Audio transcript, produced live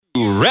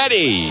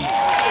ready.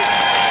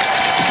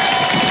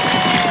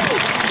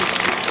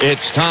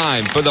 It's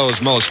time for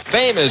those most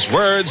famous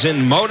words in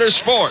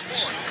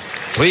motorsports.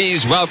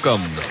 Please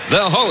welcome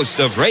the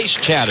host of Race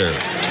Chatter,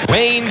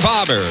 Wayne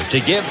Barber, to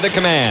give the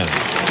command.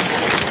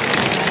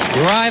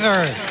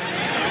 Drivers,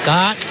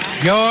 start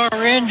your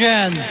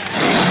engines.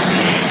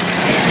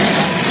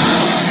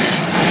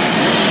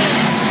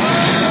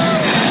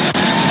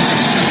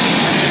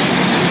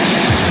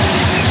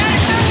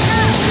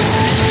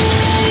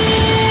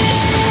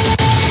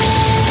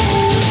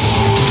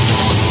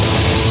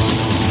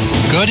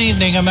 Good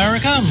evening,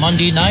 America.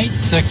 Monday night,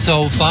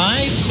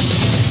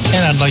 6:05.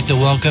 And I'd like to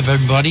welcome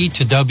everybody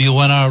to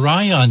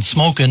WNRI on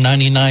Smoking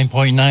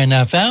 99.9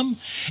 FM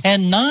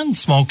and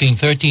non-smoking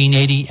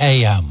 1380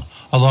 AM,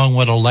 along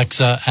with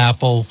Alexa,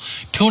 Apple,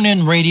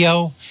 TuneIn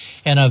Radio,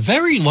 and a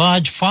very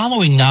large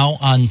following now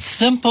on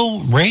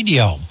Simple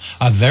Radio,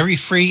 a very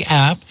free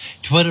app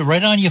to put it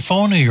right on your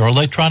phone or your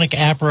electronic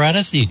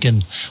apparatus. You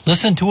can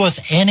listen to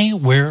us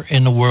anywhere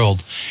in the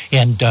world,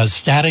 and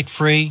static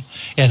free.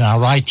 And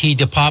our IT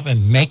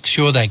department makes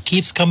sure that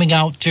keeps coming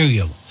out to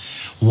you.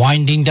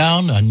 Winding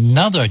down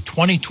another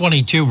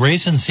 2022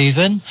 racing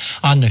season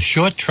on the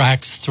short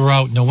tracks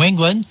throughout New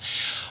England.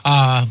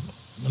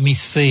 Let me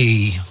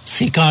see.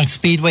 Seekonk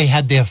Speedway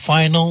had their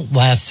final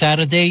last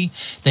Saturday.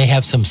 They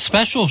have some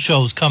special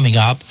shows coming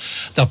up.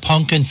 The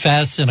Pumpkin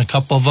Fest and a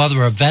couple of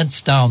other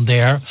events down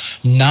there.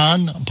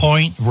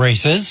 Non-point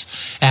races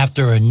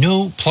after a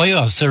new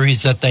playoff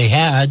series that they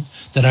had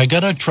that I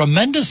got a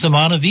tremendous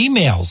amount of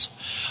emails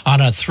on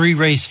a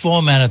 3-race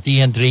format at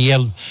the end of the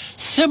year,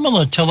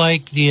 similar to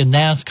like the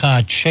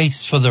NASCAR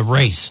chase for the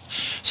race.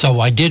 So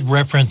I did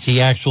reference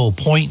the actual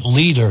point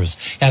leaders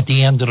at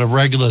the end of the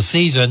regular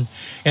season,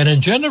 and it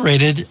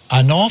generated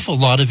an awful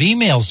lot of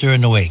emails during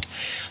the week.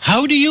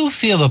 How do you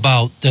feel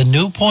about the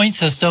new point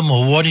system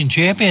awarding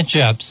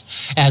championships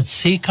at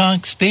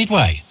Seekonk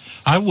Speedway?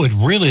 I would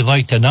really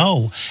like to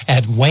know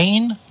at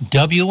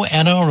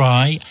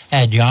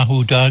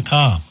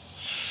WayneWNRI@yahoo.com.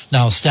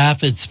 Now,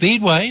 Stafford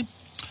Speedway,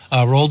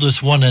 our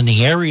oldest one in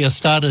the area,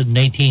 started in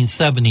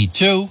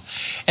 1872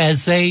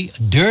 as a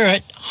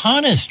dirt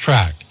harness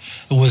track.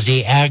 It was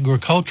the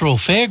agricultural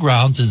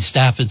fairgrounds in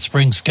Stafford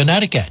Springs,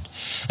 Connecticut.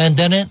 And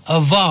then it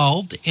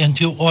evolved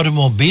into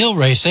automobile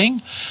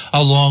racing,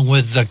 along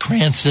with the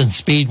Cranston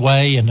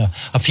Speedway and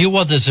a few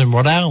others in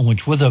Rhode Island,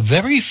 which were the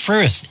very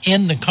first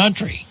in the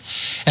country.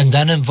 And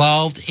then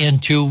evolved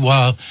into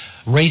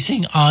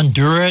racing on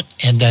dirt,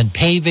 and then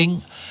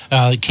paving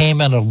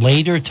came at a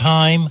later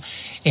time.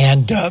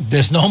 And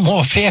there's no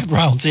more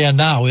fairgrounds there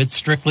now. It's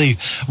strictly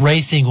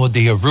racing with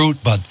the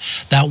route. But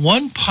that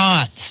one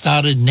part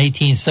started in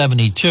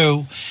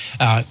 1872.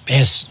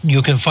 As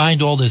you can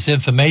find all this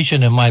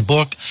information in my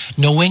book,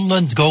 New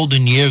England's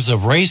Golden Years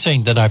of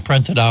Racing, that I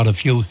printed out a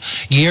few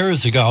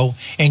years ago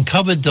and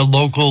covered the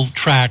local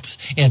tracks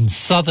in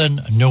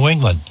southern New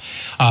England.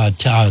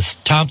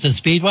 Thompson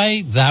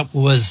Speedway, that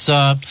was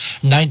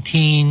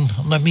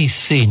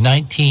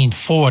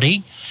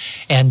 1940.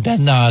 And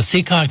then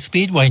Seekonk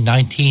Speedway,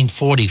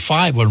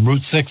 1945, when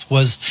Route 6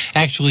 was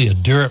actually a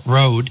dirt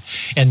road.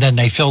 And then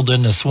they filled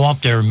in the swamp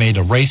there and made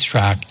a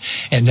racetrack.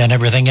 And then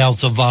everything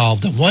else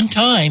evolved. At one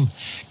time,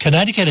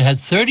 Connecticut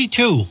had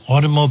 32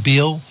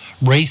 automobile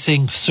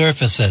racing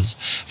surfaces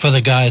for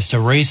the guys to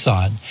race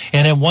on.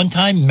 And at one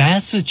time,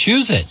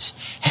 Massachusetts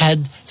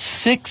had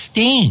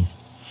 16.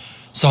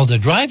 So the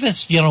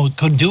drivers,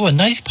 could do a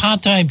nice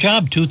part-time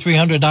job,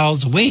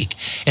 $200-300 a week.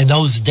 In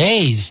those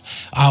days,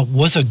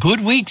 was a good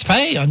week's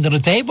pay under the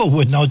table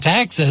with no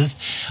taxes,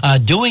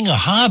 doing a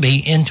hobby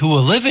into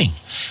a living.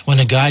 When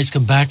the guys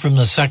come back from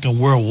the Second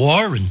World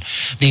War and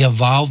the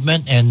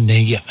involvement and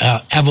the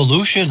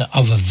evolution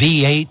of a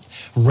V8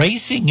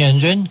 racing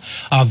engine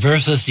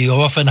versus the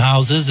orphan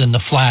houses and the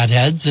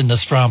flatheads and the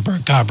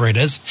Stromberg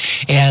carburetors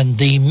and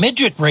the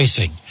midget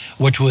racing,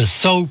 which was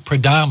so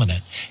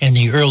predominant in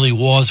the early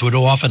wars with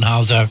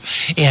Offenhauser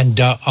and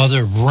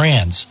other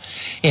brands.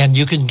 And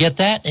you can get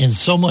that and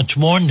so much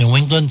more in New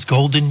England's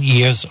Golden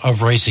Years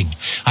of Racing.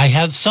 I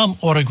have some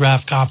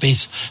autographed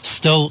copies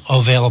still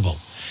available.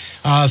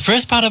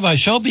 First part of our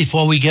show,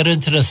 before we get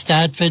into the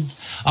Stafford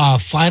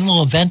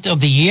final event of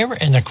the year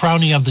and the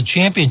crowning of the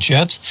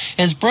championships,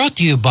 is brought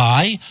to you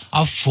by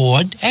a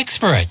Ford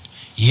expert.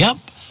 Yep,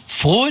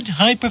 Ford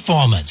High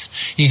Performance.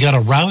 You got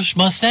a Roush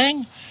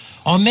Mustang?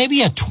 Or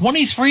maybe a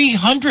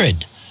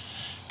 2300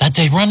 that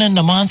they run in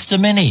the Monster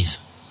Minis.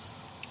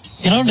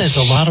 There's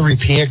a lot of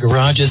repair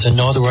garages in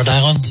Northern Rhode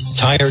Island,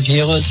 tire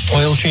dealers,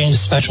 oil change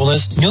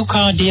specialists, new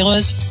car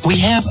dealers. We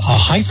have a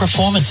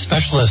high-performance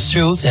specialist,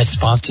 too, that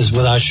sponsors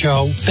with our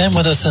show. Been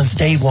with us since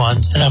day one,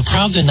 and I'm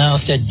proud to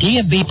announce that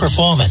D&B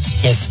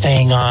Performance is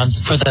staying on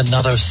for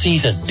another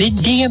season.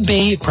 Big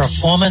D&B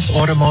Performance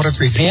Automotive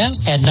Repair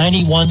at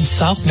 91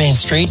 South Main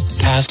Street,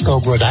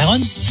 Pasco, Rhode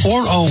Island,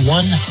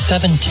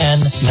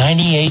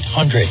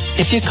 401-710-9800.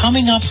 If you're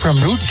coming up from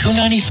Route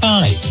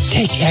 295,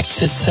 take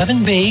exit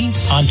 7B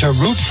onto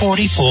Route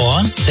 44,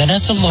 then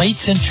at the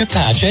lights in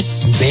Chepachet,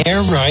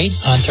 bear right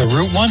onto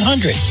Route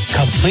 100.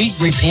 Complete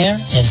repair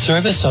and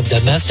service of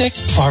domestic,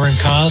 foreign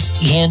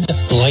cars, and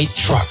light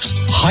trucks.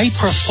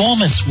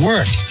 High-performance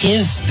work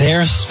is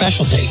their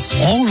specialty.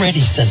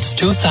 Already since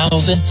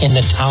 2000 in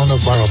the town of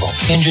Barber.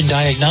 Engine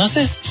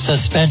diagnosis,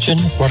 suspension,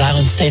 Rhode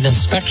Island State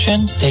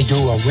inspection. They do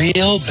a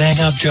real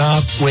bang-up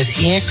job with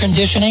air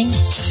conditioning,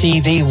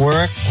 CV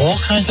work, all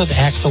kinds of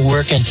axle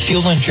work, and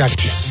fuel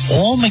injection.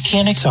 All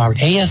mechanics are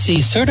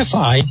ASE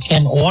certified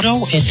and auto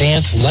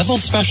advanced level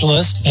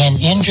specialists in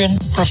engine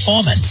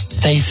performance.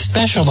 They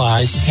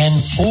specialize in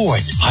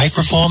Ford high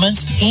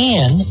performance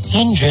and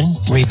engine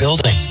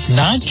rebuilding.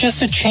 Not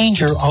just a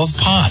changer of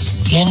parts.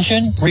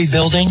 Engine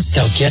rebuilding,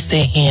 they'll get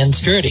their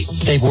hands dirty.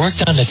 They've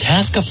worked on the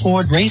Tasker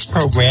Ford race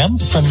program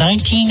from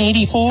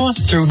 1984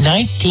 through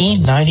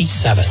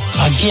 1997.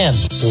 Again,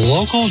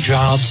 local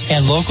jobs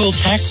and local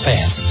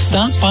taxpayers.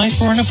 Stop by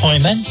for an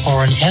appointment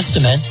or an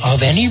estimate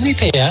of any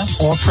repair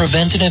or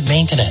preventative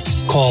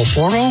maintenance. Call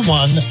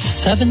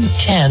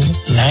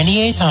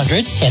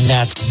 401-710-9800, and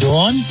that's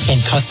Dawn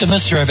in customer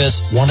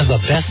service, one of the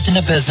best in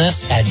the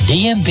business at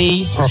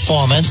D&B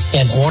Performance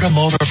and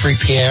Automotive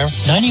Repair,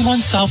 91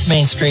 South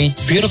Main Street,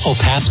 beautiful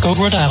Pasco,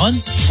 Rhode Island,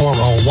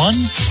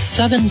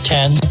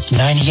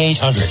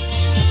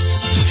 401-710-9800.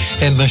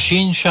 And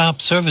machine shop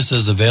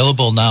services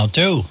available now,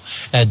 too,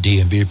 at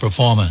D&B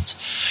Performance.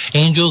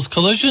 Angels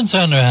Collision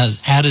Center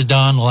has added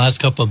on the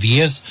last couple of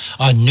years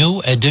a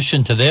new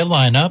addition to their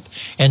lineup,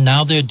 and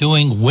now they're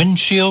doing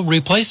windshield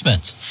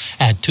replacements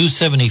at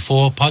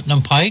 274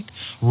 Putnam Pike,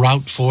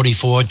 Route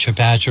 44,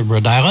 Chepachet,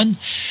 Rhode Island.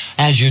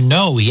 As you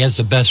know, he has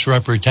the best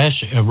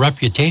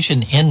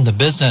reputation in the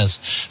business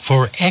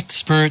for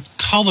expert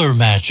color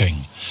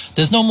matching.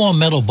 There's no more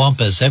metal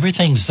bumpers.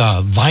 Everything's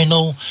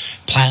vinyl,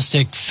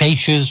 plastic,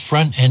 fascias,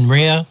 front and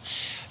rear.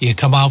 You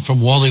come out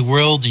from Wally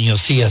World and you'll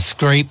see a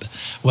scrape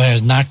where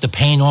it's knocked the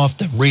paint off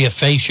the rear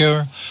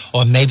fascia,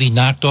 or maybe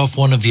knocked off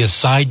one of your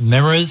side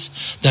mirrors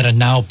that are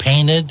now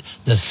painted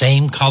the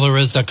same color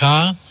as the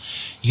car.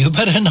 You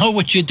better know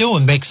what you're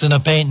doing mixing the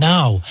paint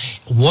now.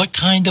 What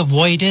kind of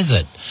white is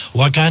it?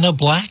 What kind of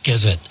black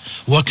is it?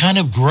 What kind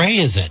of gray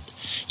is it?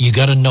 You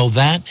got to know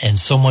that and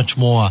so much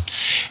more.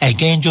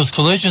 At Angels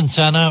Collision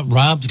Center,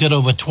 Rob's got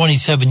over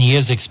 27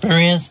 years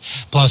experience,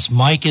 plus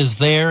Mike is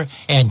there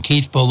and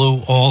Keith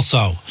Ballou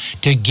also,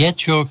 to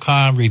get your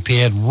car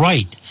repaired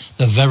right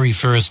the very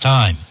first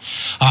time.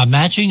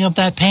 Matching up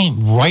that paint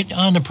right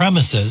on the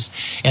premises,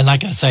 and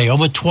like I say,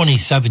 over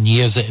 27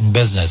 years in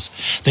business.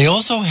 They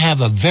also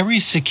have a very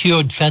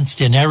secured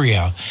fenced-in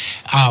area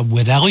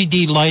with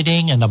LED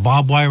lighting and a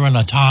barbed wire on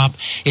the top.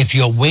 If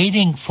you're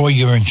waiting for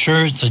your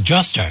insurance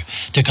adjuster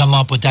to come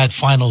up with that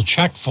final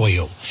check for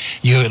you,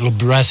 it'll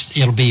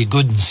be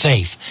good and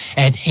safe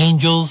at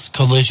Angels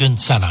Collision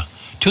Center.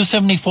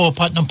 274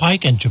 Putnam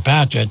Pike in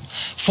Chepachet,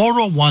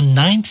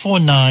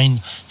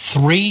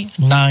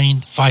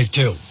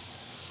 401-949-3952.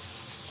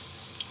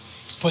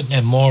 Putting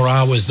in more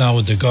hours now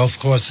with the golf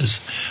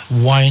courses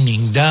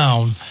winding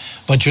down.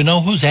 But you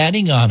know who's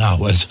adding on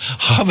hours?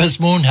 Harvest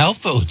Moon Health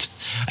Foods.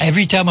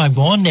 Every time I'm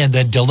going there,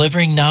 they're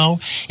delivering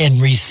now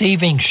and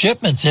receiving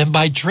shipments in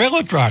by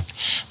trailer truck.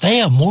 They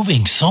are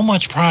moving so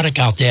much product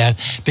out there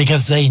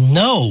because they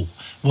know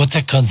what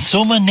the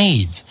consumer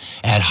needs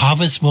at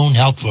Harvest Moon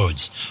Health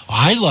Foods.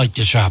 I like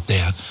to shop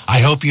there. I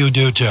hope you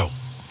do too.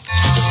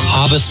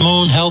 Harvest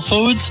Moon Health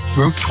Foods,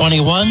 Route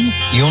 21,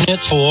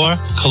 Unit 4,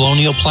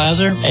 Colonial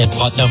Plaza in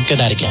Putnam,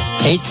 Connecticut.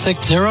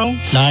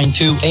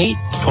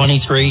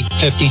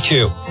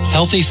 860-928-2352.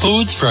 Healthy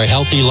foods for a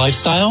healthy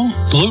lifestyle.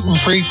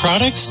 Gluten-free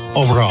products.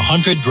 Over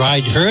 100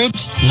 dried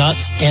herbs,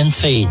 nuts, and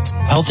seeds.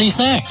 Healthy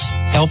snacks.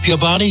 Help your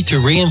body to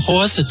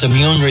reinforce its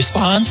immune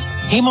response.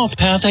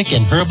 Hemopathic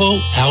and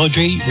herbal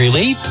allergy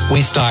relief.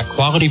 We stock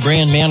quality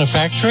brand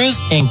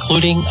manufacturers,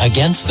 including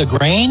Against the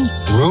Grain,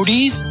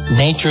 Rudy's,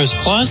 Nature's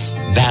Plus,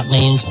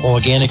 Vatlin's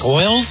Organic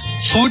Oils,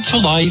 Food for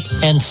Life,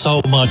 and so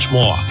much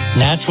more.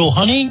 Natural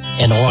honey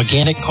and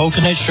organic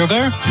coconut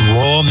sugar,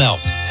 raw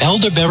milk.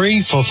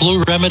 Elderberry for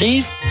flu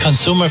remedies.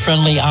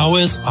 Consumer-friendly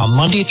hours are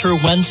Monday through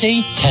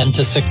Wednesday, 10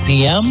 to 6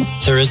 p.m.,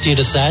 Thursday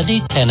to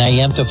Saturday, 10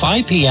 a.m. to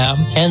 5 p.m.,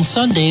 and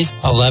Sundays,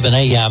 11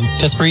 a.m.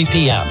 to 3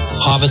 p.m.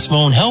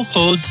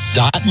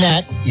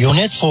 HarvestMoonHealthFoods.net,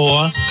 Unit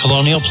 4,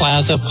 Colonial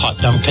Plaza,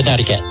 Putnam,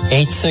 Connecticut.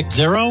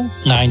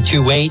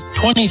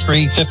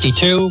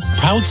 860-928-2352.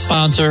 Proud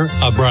sponsor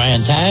of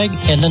Brian Tagg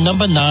and the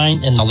number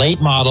 9 in the late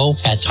model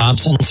at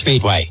Thompson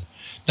Speedway.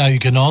 Now, you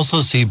can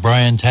also see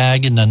Brian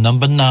Tagg in the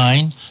number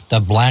 9, the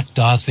black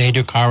Darth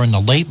Vader car in the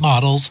late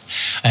models,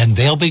 and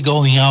they'll be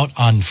going out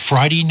on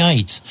Friday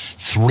night's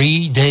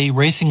 3-day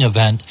racing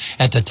event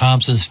at the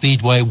Thompson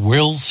Speedway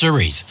World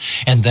Series.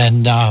 And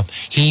then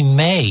he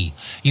may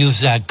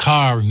use that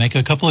car and make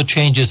a couple of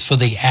changes for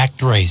the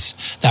ACT race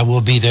that will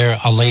be there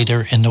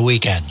later in the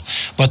weekend.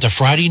 But the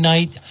Friday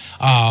night,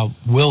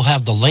 we'll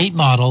have the late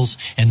models,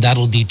 and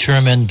that'll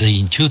determine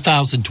the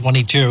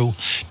 2022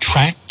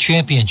 track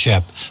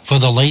championship for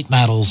the late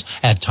models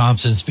at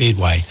Thompson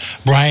Speedway.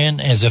 Brian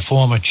is a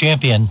former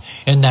champion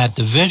in that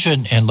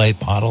division in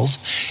late models,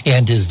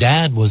 and his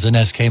dad was an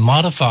SK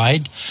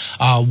Modified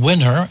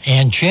winner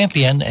and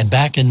champion and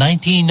back in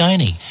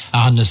 1990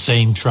 on the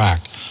same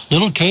track.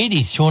 Little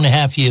Katie's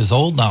 2.5 years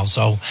old now,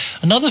 so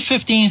another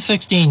 15,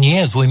 16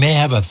 years, we may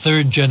have a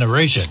third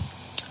generation.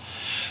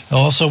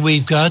 Also,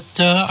 we've got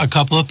a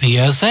couple of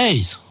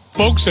PSAs.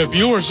 Folks, if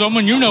you or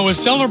someone you know is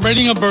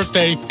celebrating a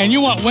birthday and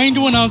you want Wayne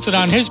to announce it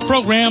on his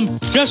program,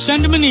 just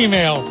send him an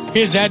email.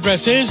 His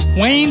address is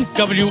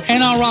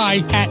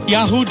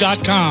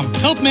WayneWNRI@yahoo.com.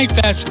 Help make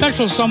that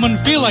special someone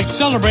feel like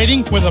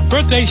celebrating with a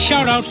birthday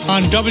shout-out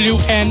on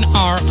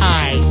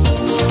WNRI.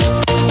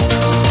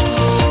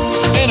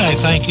 And I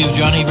thank you,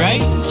 Johnny Ray.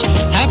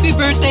 Happy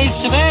birthdays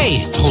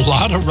today to a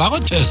lot of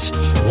relatives.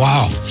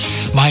 Wow.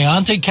 My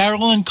auntie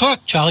Carolyn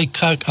Cook, Charlie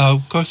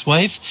Cook's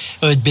wife,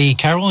 it would be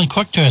Carolyn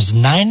Cook, turns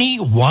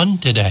 91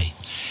 today.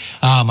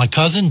 My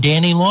cousin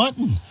Danny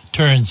Lawton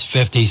turns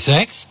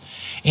 56.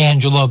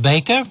 Angela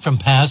Baker from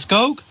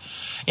Pasco.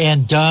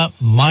 And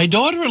my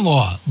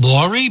daughter-in-law,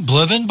 Lori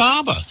Bliven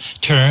Barber,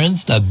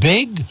 turns the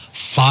big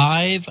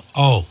 50.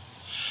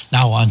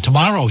 Now, on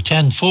tomorrow,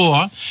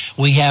 10-4,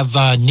 we have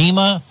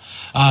Nema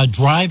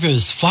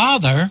driver's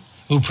father,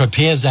 who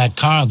prepares that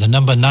car, the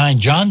number 9,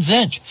 John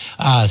Zinch,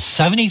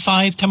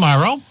 75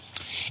 tomorrow.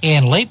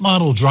 And late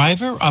model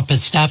driver up at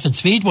Stafford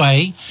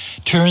Speedway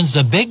turns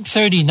the big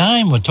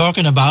 39. We're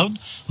talking about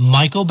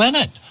Michael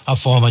Bennett, a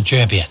former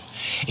champion,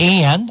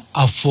 and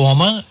a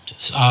former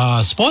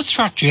sports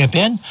truck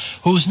champion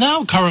who's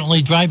now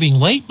currently driving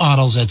late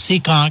models at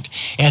Seekonk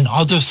and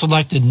other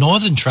selected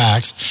northern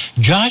tracks.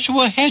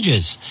 Joshua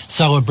Hedges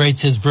celebrates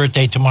his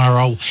birthday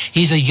tomorrow.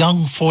 He's a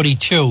young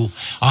 42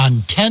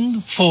 on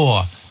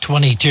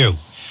 10-4-22.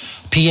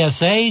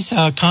 PSA's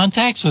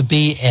contacts would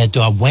be at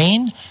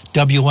Wayne,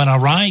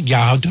 WNRI,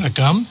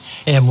 yahoo.com,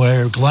 and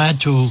we're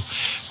glad to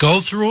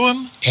go through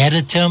them,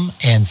 edit them,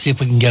 and see if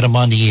we can get them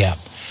on the app.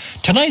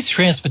 Tonight's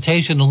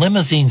transportation and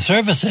limousine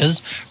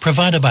services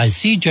provided by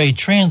CJ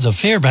Trans of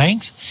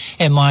Fairbanks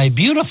and my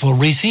beautiful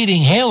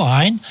receding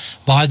hairline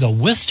by the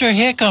Worcester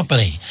Hair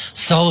Company,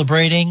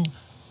 celebrating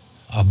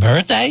a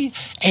birthday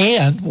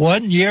and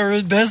 1 year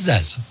in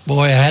business.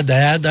 Boy, I had to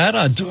add that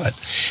onto it.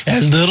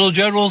 And Little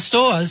General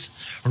Stores,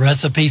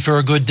 Recipe for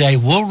a Good Day,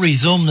 will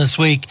resume this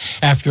week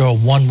after a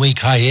 1-week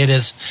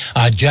hiatus.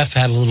 Jeff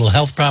had a little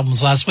health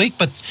problems last week,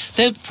 but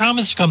they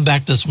promised to come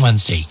back this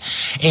Wednesday.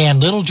 And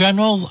Little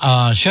General,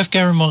 Chef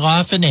Gary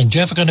McLaughlin and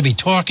Jeff are going to be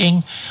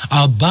talking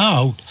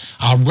about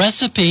a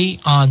recipe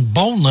on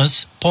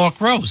boneless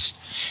pork roast.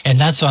 And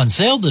that's on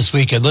sale this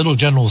week at Little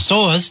General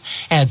Stores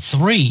at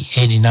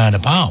 $3.89 a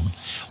pound.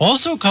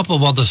 Also, a couple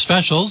of other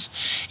specials,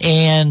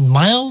 and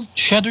mild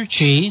cheddar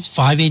cheese,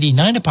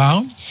 $5.89 a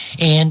pound,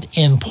 and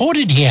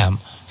imported ham,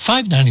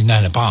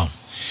 $5.99 a pound.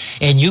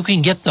 And you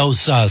can get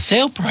those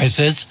sale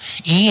prices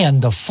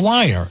and the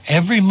flyer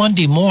every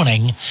Monday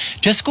morning.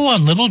 Just go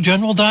on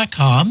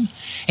littlegeneral.com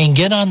and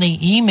get on the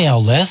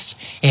email list,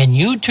 and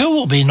you too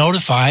will be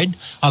notified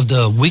of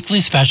the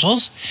weekly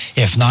specials.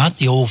 If not,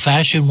 the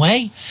old-fashioned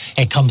way,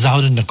 it comes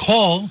out in the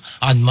call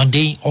on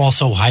Monday,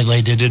 also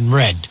highlighted in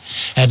red.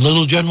 At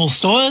Little General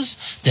Stores,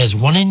 there's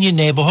one in your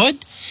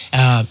neighborhood,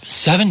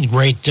 7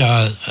 great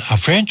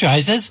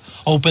franchises,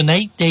 open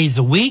 8 days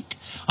a week.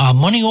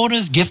 Money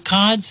orders, gift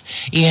cards,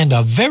 and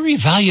a very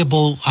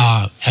valuable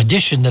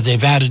addition that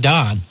they've added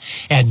on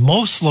at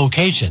most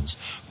locations,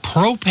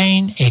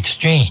 propane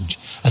exchange.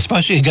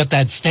 Especially you got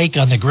that steak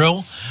on the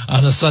grill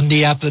on a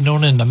Sunday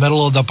afternoon in the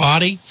middle of the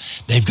party.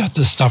 They've got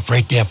this stuff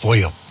right there for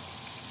you.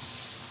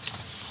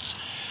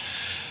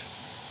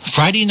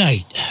 Friday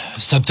night,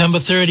 September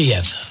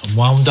 30th,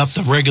 wound up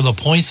the regular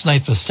points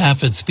night for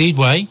Stafford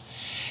Speedway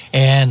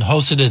and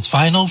hosted its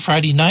final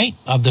Friday night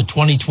of the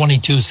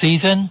 2022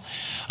 season.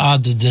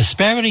 The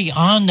disparity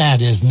on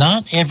that is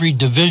not every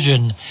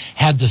division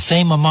had the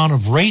same amount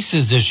of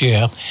races this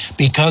year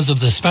because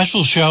of the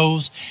special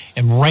shows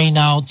and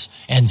rainouts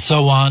and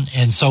so on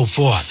and so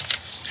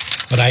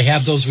forth. But I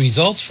have those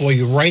results for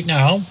you right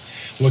now.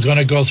 We're going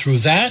to go through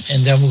that,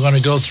 and then we're going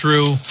to go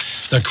through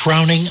the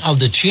crowning of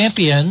the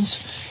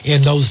champions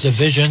in those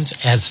divisions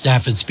at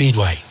Stafford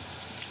Speedway.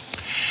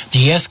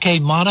 The SK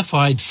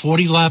Modified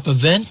 40-lap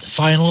event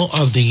final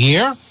of the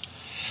year.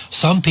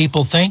 Some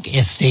people think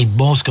it's the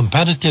most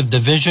competitive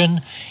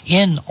division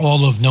in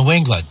all of New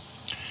England.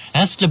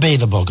 That's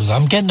debatable because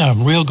I'm getting a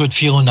real good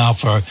feeling now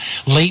for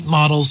late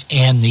models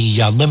and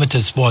the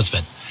limited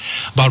sportsmen.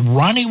 But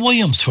Ronnie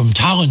Williams from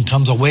Tallinn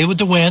comes away with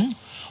the win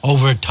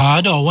over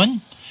Todd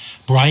Owen,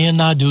 Brian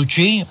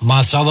Narducci,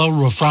 Marcelo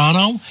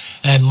Rufrano,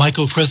 and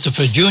Michael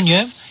Christopher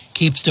Jr.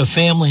 keeps the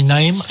family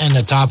name in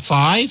the top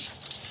 5.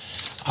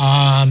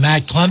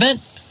 Matt Clement,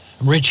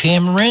 Rich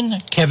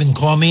Hammerin, Kevin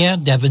Cormier,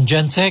 Devin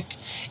Jensick,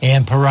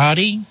 and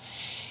Parati.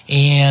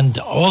 And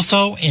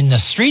also in the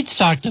street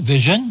stock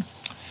division,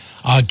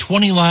 a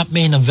 20-lap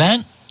main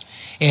event,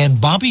 and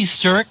Bobby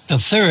Sturck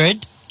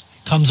III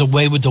comes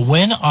away with the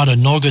win out of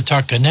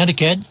Naugatuck,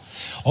 Connecticut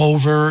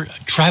over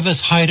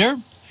Travis Hyder,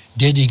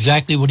 did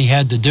exactly what he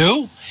had to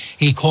do.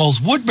 He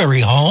calls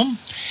Woodbury home.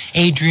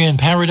 Adrian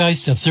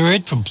Paradise the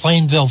third from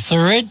Plainville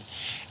third.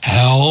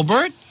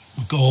 Albert,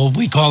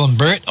 we call him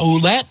Bert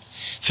Ouellette,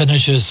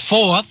 finishes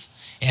fourth,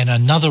 and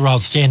another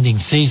outstanding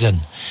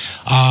season.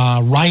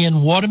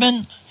 Ryan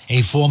Waterman,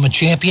 a former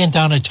champion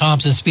down at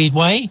Thompson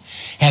Speedway,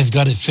 has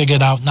got it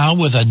figured out now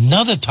with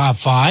another top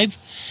five.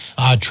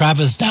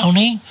 Travis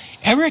Downey,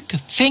 Eric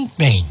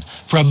Finkbane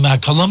from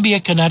Columbia,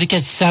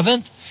 Connecticut,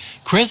 seventh.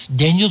 Chris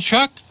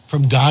Danielchuk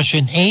from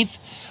Goshen, eighth.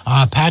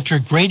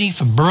 Patrick Grady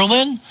from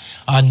Berlin,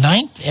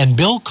 ninth. And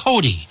Bill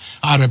Cody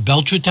out of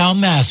Belchertown,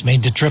 Mass,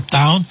 made the trip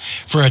down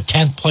for a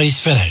 10th place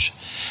finish.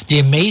 The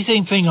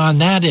amazing thing on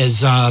that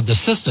is the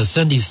sister,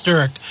 Cindy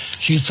Sturck,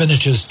 she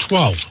finishes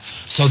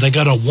 12th. So they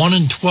got a 1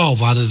 and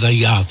 12 out of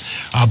the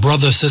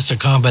brother-sister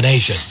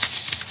combination.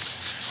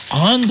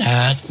 On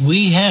that,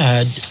 we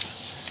had,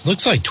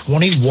 looks like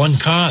 21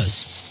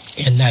 cars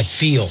in that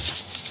field.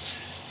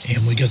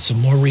 And we got some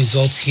more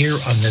results here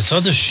on this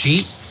other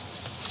sheet.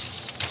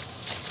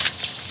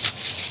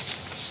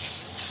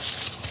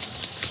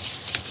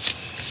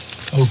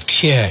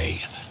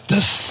 Okay. The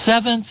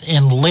 7th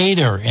and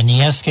later in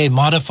the SK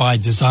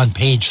Modifieds is on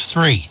page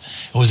 3.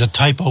 It was a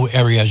typo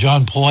area.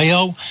 Jean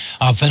Polio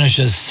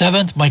finishes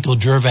 7th. Michael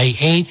Gervais,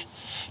 8th.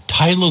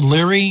 Tyler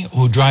Leary,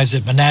 who drives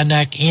at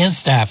Monadnock and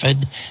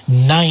Stafford,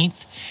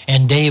 9th.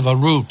 And Dave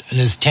Arute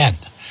is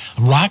 10th.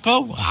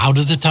 Rocco, out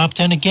of the top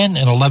 10 again,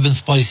 an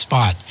 11th place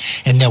spot.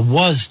 And there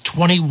was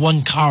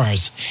 21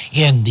 cars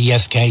in the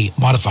SK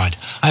Modified.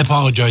 I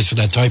apologize for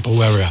that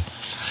typo area.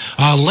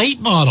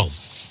 Late model,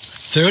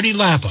 30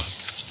 lapper.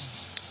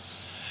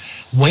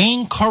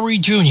 Wayne Corey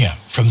Jr.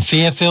 from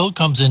Fairfield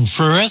comes in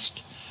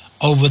first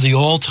over the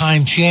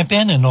all-time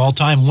champion and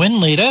all-time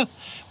win leader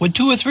with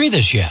 2 or 3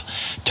 this year.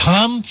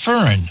 Tom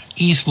Fern,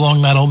 East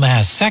Longmeadow,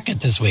 Mass,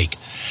 second this week.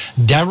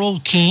 Darrell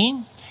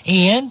Keene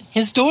and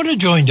his daughter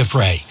joined the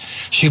fray.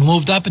 She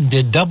moved up and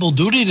did double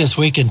duty this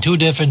week in 2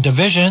 different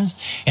divisions,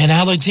 and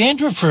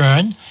Alexandra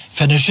Fern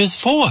finishes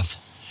 4th.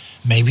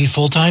 Maybe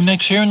full-time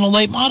next year in the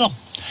late model.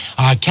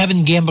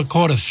 Kevin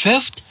Gambacorta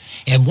 5th.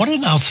 And what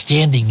an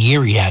outstanding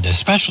year he had,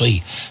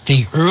 especially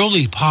the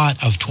early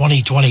part of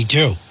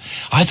 2022.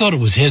 I thought it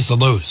was his to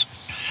lose.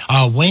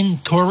 Wayne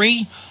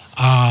Corey,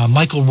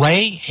 Michael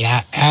Ray,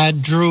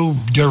 Andrew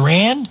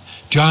Duran,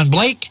 John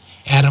Blake,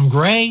 Adam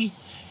Gray.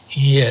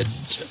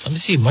 Let me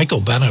see, Michael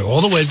Bennett,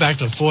 all the way back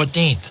to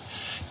 14th.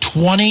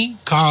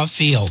 20-car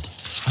field.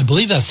 I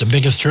believe that's the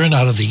biggest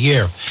turnout of the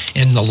year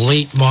in the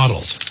late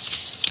models.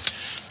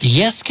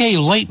 The SK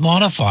Late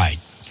Modified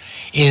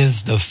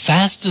is the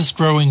fastest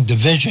growing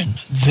division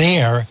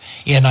there,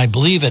 and I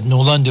believe at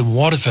New London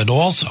Waterford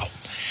also.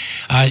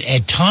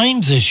 At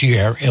times this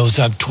year, it was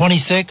up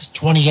 26,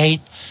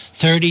 28,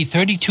 30,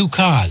 32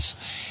 cars.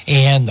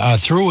 And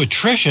through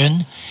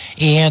attrition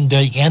and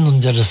the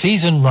end of the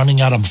season,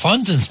 running out of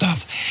funds and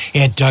stuff,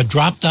 it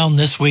dropped down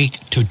this week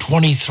to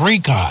 23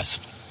 cars.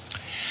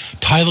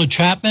 Tyler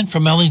Chapman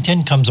from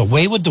Ellington comes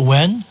away with the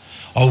win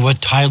over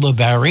Tyler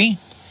Barry.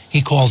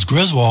 He calls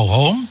Griswold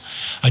home.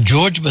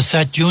 George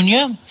Bassett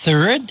Jr.,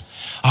 third.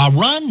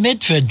 Ron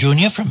Midford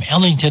Jr. from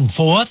Ellington,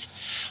 fourth.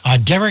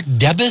 Derek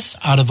Debus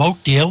out of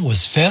Oakdale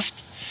was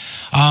fifth.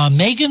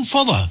 Megan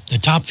Fuller, the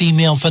top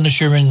female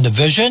finisher in the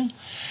division.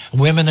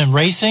 Women in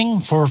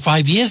racing, 4 or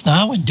 5 years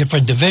now in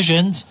different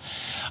divisions.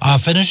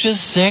 Finishes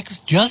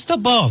sixth, just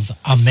above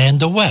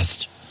Amanda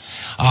West.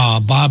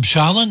 Bob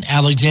Shalin,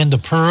 Alexander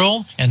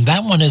Pearl, and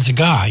that one is a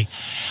guy.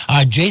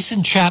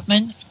 Jason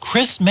Chapman,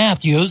 Chris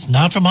Matthews,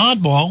 not from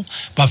Hardball,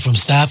 but from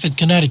Stafford,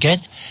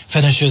 Connecticut,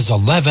 finishes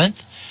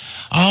 11th.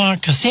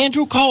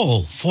 Cassandra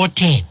Cole,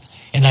 14th.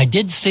 And I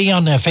did see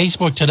on their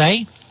Facebook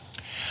today,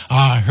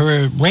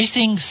 her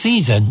racing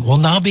season will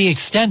now be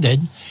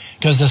extended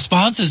because the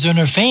sponsors and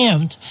her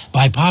fans,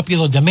 by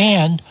popular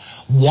demand,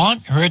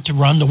 want her to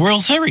run the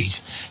World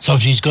Series. So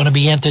she's going to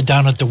be entered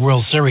down at the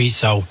World Series.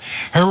 So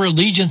her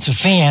allegiance of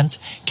fans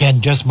can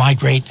just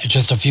migrate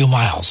just a few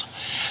miles.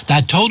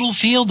 That total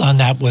field on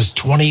that was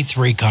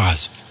 23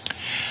 cars.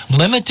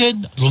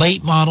 Limited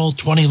late model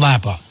 20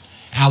 lapper.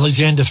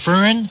 Alexander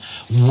Fern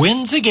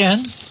wins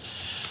again.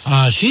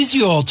 She's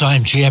the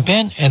all-time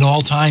champion and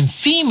all-time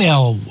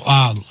female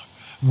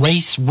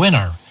race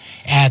winner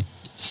at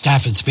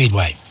Stafford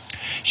Speedway.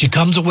 She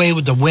comes away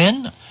with the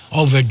win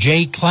over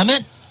Jay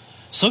Clement.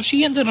 So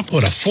she ended up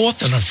with a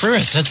 4th and a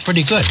 1st. That's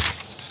pretty good.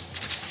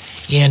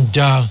 And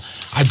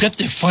I've got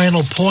the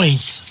final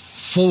points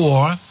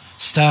for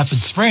Stafford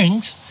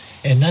Springs,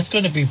 and that's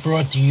going to be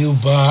brought to you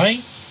by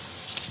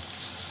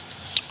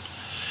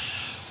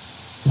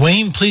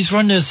Wayne. Please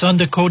run this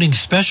undercoating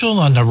special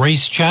on the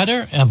Race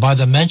Chatter, and by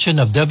the mention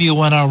of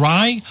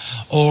WNRI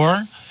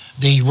or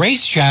the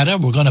Race Chatter,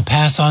 we're going to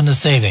pass on the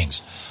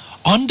savings.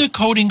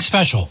 Undercoating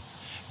special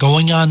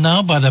going on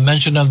now by the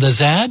mention of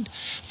this ad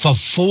for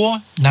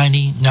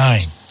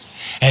 $4.99.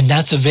 And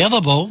that's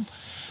available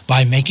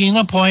by making an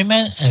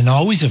appointment and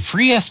always a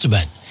free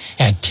estimate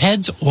at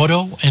Ted's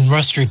Auto and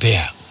Rust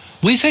Repair.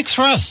 We fix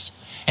rust.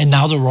 And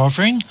now they're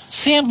offering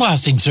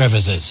sandblasting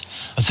services,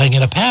 a thing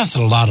in the past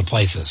at a lot of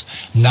places,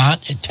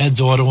 not at Ted's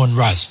Auto and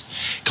Rust.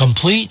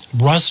 Complete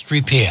rust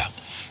repair,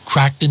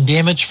 cracked and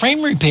damaged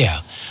frame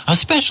repair,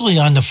 especially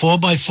on the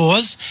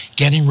 4x4s,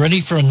 getting ready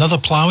for another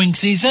plowing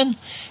season.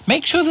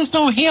 Make sure there's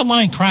no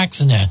hairline cracks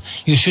in there.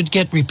 You should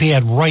get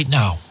repaired right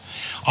now.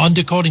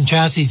 Undercoating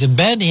chassis and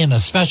bed, and a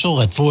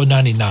special at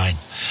 $4.99.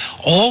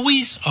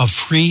 Always a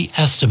free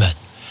estimate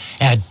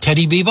at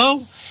Teddy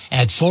Bebo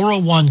at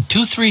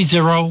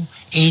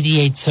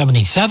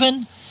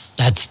 401-230-8877.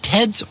 That's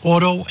Ted's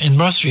Auto and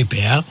Rust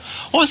Repair.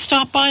 Or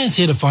stop by and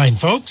see the fine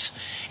folks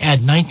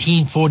at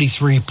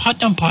 1943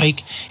 Putnam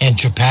Pike in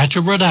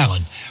Chepachet, Rhode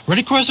Island. Right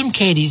across from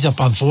Katie's up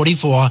on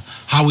 44,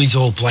 Howie's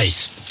Old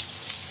Place.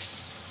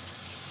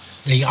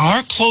 They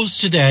are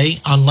closed today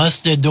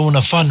unless they're doing a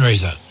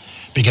fundraiser,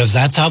 because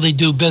that's how they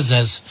do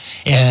business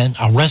in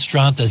a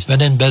restaurant that's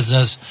been in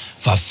business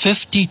for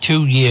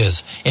 52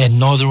 years in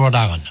Northern Rhode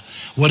Island.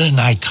 What an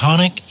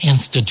iconic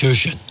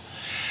institution.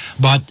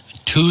 But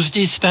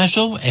Tuesday's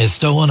special is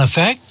still in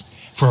effect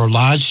for a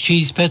large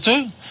cheese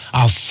pizza,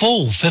 a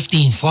full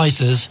 15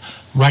 slices,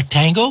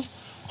 rectangle,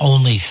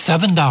 only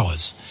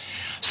 $7.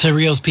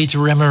 Cerio's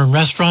Pizzeria and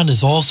Restaurant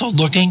is also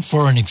looking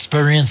for an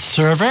experienced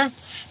server,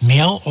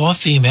 male or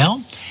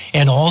female,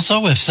 and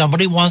also if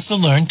somebody wants to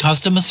learn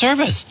customer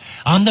service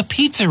on the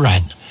pizza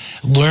end,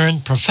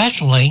 learn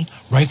professionally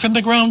right from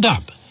the ground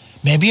up.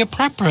 Maybe a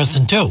prep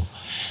person too.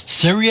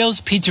 Cerio's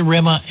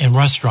Pizzeria and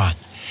Restaurant.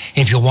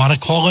 If you want to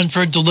call in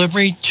for a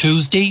delivery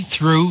Tuesday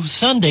through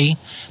Sunday,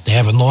 they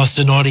haven't lost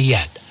an order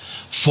yet.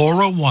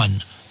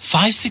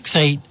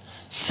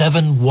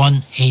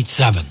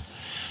 401-568-7187.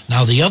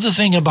 Now, the other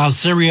thing about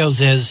Cerio's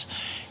is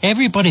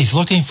everybody's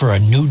looking for a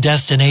new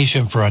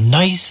destination for a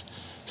nice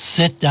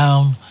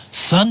sit-down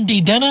Sunday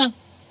dinner.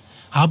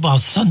 How about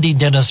Sunday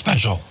dinner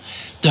special?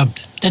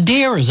 The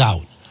deer is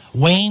out.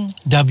 Wayne,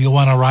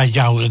 WNRI,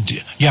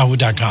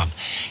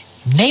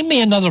 Name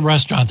me another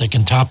restaurant that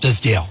can top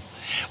this deal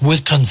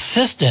with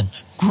consistent,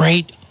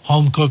 great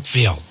home-cooked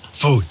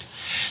food.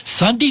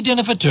 Sunday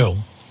dinner for two.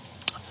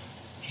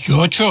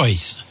 Your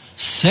choice,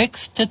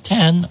 6 to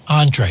 10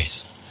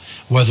 entrees,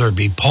 whether it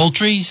be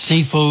poultry,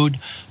 seafood,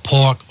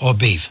 pork, or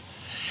beef.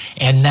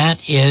 And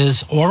that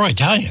is, or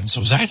Italian,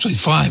 so it's actually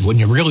 5 when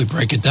you really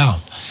break it down.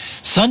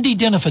 Sunday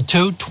dinner for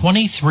two,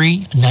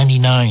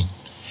 $23.99.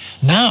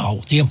 Now,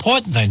 the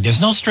important thing,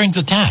 there's no strings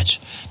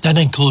attached. That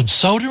includes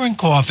soda and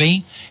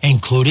coffee,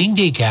 including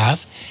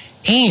decaf,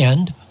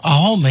 and a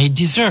homemade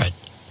dessert.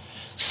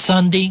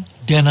 Sunday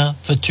dinner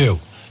for two,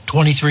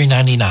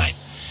 $23.99.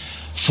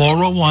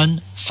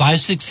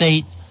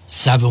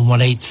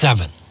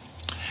 401-568-7187.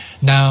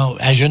 Now,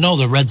 as you know,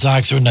 the Red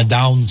Sox are in a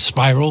down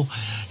spiral,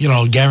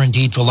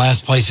 guaranteed for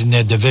last place in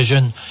their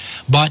division.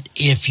 But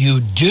if you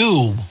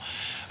do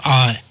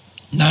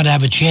not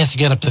have a chance to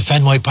get up to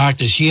Fenway Park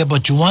this year,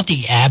 but you want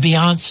the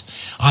ambiance,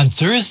 on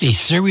Thursday,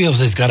 Cerio's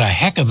has got a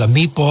heck of a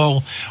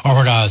meatball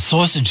or a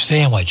sausage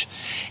sandwich.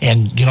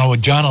 And,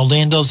 with John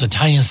Orlando's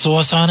Italian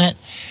sauce on it,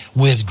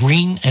 with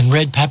green and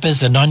red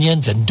peppers and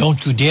onions, and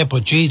don't you dare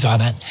put cheese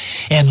on it.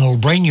 And it'll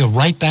bring you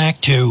right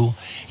back to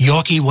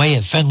Yorkie Way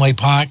at Fenway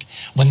Park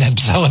when they're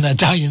selling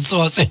Italian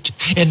sausage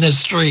in the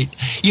street.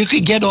 You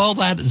could get all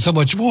that and so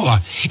much more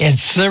at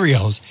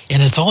Cerio's,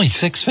 and it's only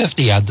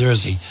 $6.50 on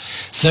Thursday.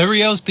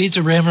 Cerio's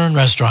Pizzeria and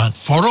Restaurant,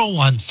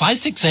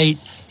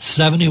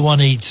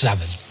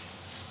 401-568-7187.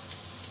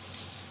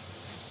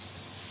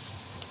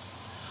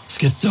 Let's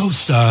get those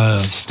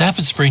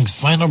Stafford Springs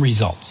final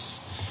results.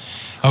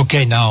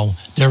 Okay, now,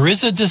 there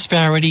is a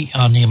disparity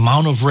on the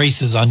amount of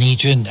races on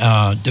each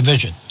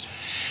division.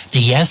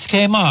 The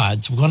SK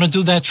Mods, we're going to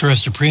do that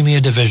first, the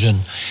Premier Division,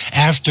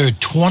 after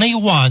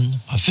 21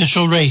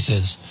 official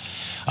races,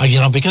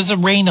 because of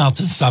rainouts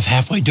and stuff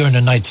halfway during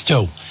the nights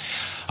too.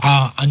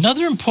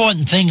 Another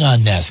important thing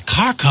on this,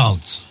 car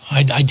counts.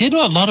 I did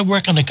a lot of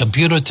work on the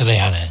computer today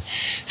on it.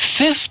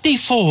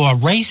 54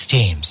 race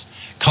teams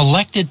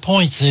collected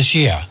points this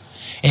year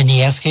in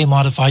the SK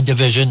Modified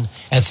Division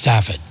at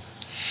Stafford.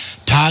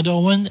 Todd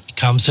Owen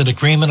comes to the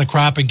cream of the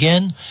crop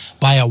again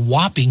by a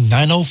whopping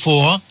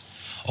 904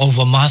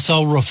 over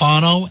Marcel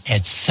Rufano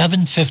at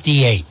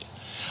 758.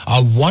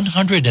 A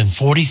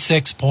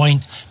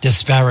 146-point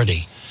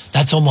disparity.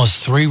 That's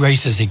almost 3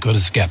 races he could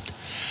have skipped.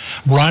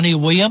 Ronnie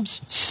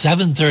Williams,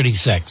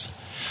 736.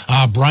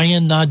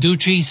 Brian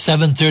Narducci,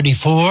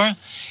 734.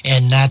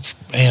 And that's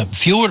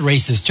fewer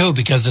races, too,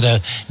 because of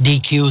the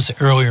DQs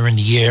earlier in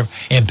the year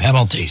and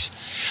penalties.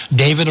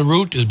 David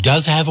Arute, who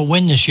does have a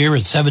win this year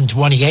at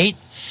 728.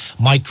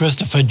 Mike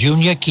Christopher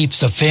Jr. keeps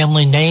the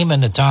family name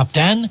in the top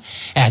 10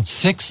 at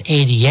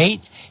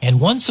 688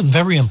 and won some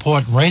very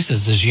important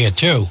races this year,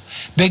 too.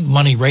 Big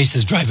money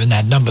races driving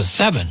that number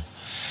 7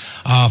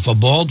 for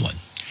Baldwin.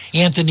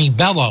 Anthony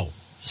Bello,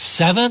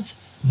 7th,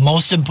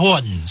 most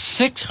important,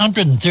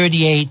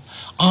 638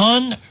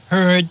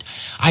 unheard,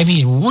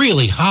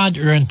 really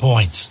hard-earned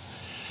points.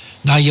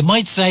 Now, you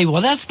might say,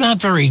 well, that's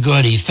not very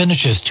good. He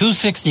finishes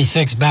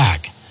 266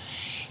 back.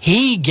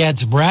 He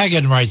gets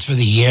bragging rights for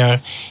the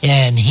year,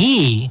 and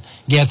he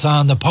gets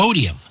on the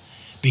podium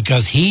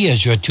because he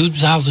is your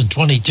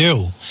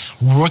 2022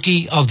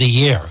 Rookie of the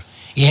Year.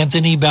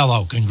 Anthony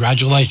Bello,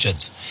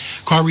 congratulations.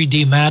 Corey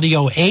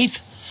DiMatteo,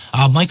 8th.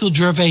 Michael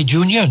Gervais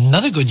Jr.,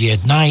 another good year at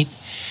 9th.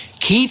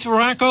 Keith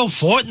Rocco,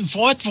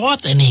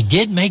 4th, and he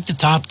did make the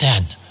top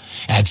 10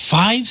 at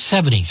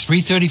 570,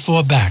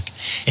 334 back.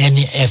 And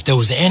if there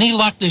was any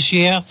luck this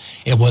year,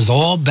 it was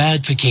all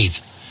bad for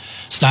Keith.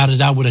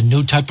 Started out with a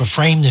new type of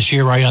frame this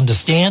year, I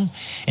understand,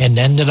 and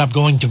ended up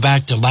going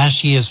back to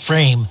last year's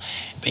frame.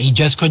 He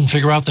just couldn't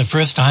figure out the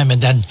first time,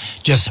 and then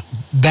just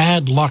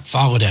bad luck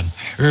followed him.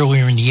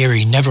 Earlier in the year,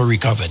 he never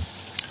recovered.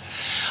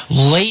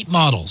 Late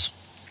models.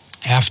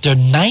 After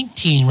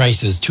 19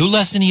 races, 2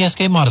 less than the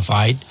SK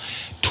Modified,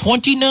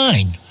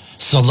 29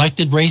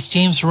 selected race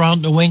teams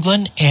around New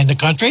England and the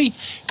country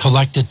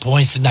collected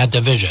points in that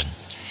division.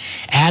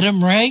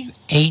 Adam Ray,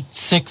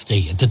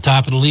 860 at the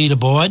top of the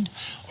leaderboard,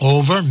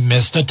 over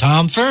Mr.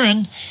 Tom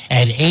Fern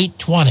at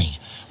 820,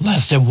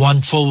 less than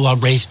one full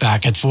race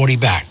back at 40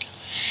 back.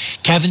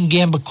 Kevin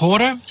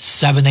Gambacorta,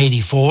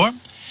 784.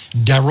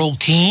 Darrell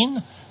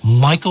Keene,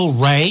 Michael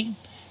Ray,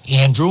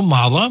 Andrew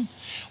Mahler,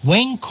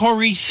 Wayne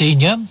Corey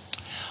Sr.,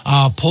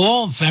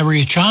 Paul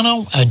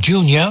Variciano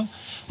Jr.,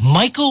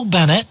 Michael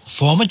Bennett,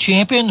 former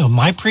champion of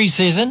my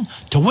preseason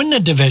to win the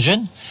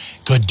division,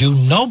 could do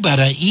no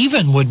better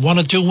even with 1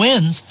 or 2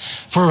 wins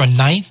for a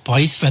 9th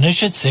place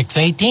finish at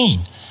 618.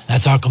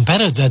 That's how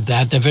competitive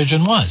that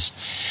division was.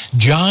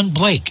 John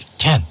Blake,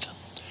 10th.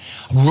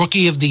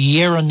 Rookie of the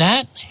Year on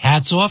that.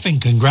 Hats off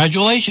and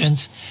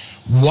congratulations.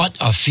 What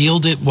a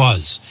field it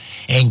was.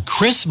 And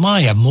Chris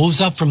Meyer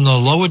moves up from the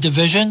lower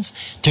divisions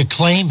to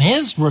claim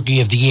his Rookie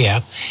of the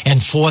Year in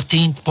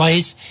 14th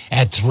place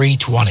at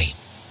 320.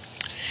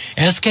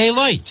 SK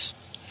Lights.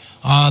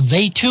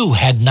 They too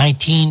had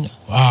 19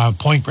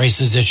 point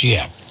races this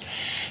year.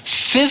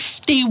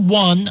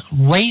 51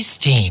 race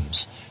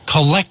teams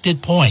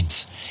collected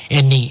points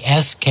in the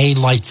SK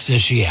Lights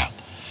this year.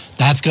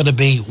 That's going to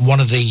be one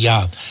of the,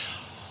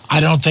 I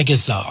don't think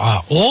it's the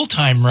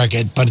all-time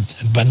record, but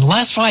in the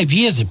last 5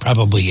 years it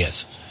probably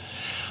is.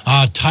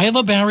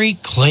 Tyler Barry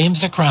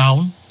claims the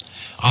crown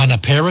on a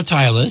pair of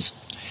Tylers.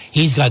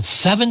 He's got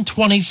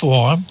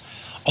 724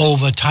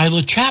 over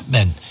Tyler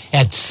Chapman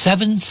at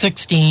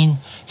 716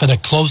 for the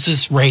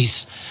closest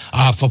race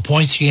for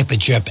points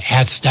championship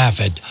at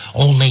Stafford.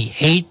 Only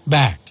 8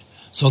 back.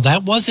 So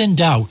that was in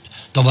doubt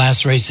the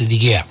last race of the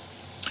year.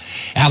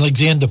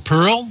 Alexander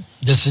Pearl,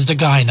 this is the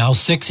guy now,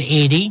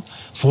 680,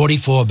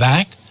 44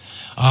 back.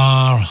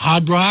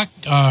 Hard Rock,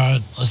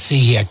 let's see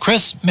here,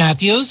 Chris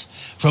Matthews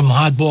from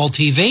Hardball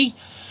TV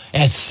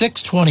at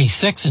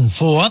 626 in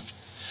 4th.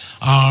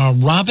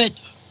 Robert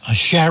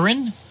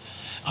Sharon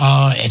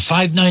at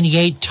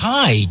 598,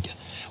 tied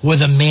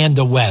with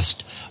Amanda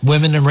West.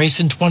 Women in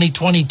Racing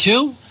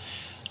 2022,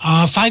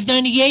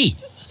 598.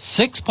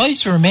 6th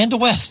place for Amanda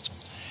West.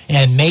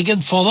 And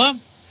Megan Fuller,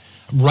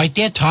 right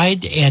there,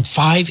 tied at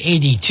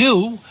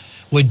 582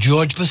 with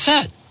George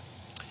Bassett.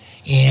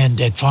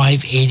 And at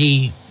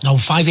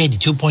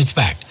 582 points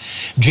back.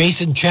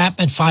 Jason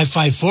Chapman,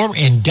 554,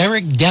 and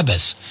Derek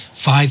Debus,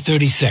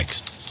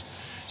 536.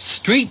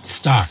 Street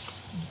stock.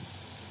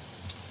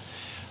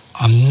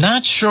 I'm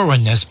not sure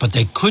on this, but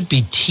they could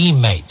be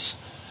teammates.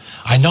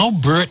 I know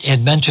Bert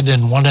had mentioned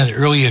in one of the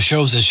earlier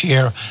shows this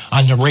year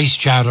on the race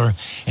chatter,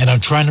 and I'm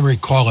trying to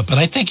recall it, but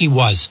I think he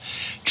was.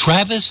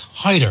 Travis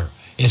Hyder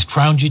is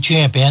crowned your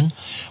champion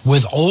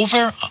with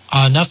over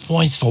enough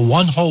points for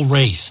one whole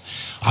race,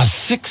 a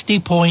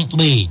 60-point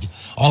lead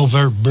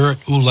over Bert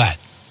Ouellette.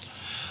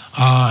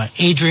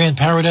 Adrian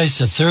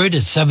Paradise III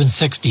at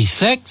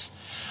 766.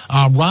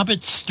 Robert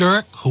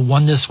Sturck, who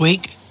won this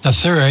week, the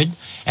third,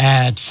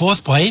 at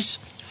 4th place.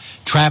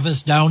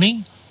 Travis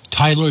Downey,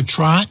 Tyler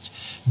Trott,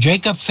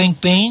 Jacob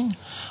Finkbein,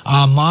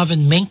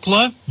 Marvin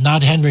Minkler,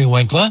 not Henry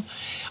Winkler,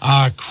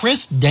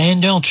 Chris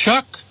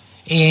Dandelchuk,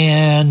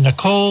 and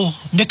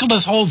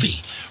Nicholas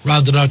Hovey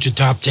rounded out your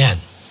top 10.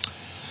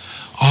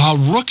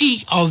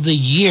 Rookie of the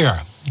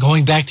Year,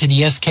 going back to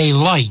the SK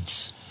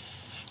Lights,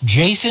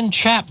 Jason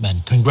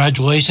Chapman,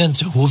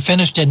 congratulations, who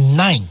finished in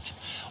 9th,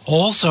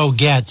 also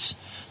gets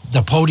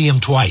the podium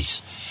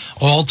twice.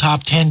 All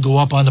top 10 go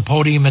up on the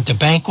podium at the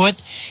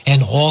banquet,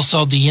 and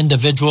also the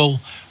individual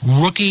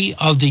Rookie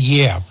of the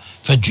Year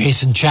for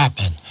Jason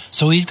Chapman.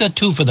 So he's got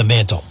 2 for the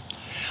mantle.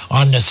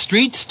 On the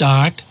street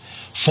stock,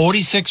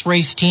 46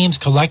 race teams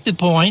collected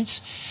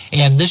points,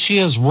 and this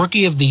year's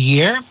Rookie of the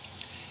Year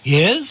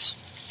is,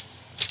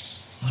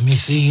 let me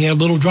see here, a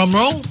little drum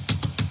roll.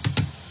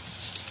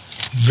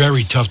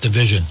 Very tough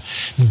division.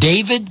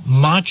 David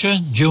Macha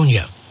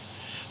Jr.,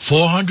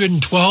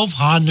 412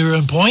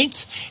 Honda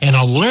points and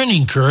a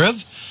learning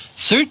curve,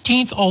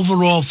 13th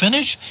overall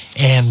finish,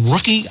 and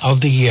Rookie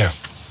of the Year.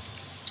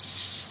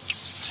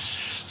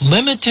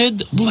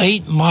 Limited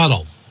late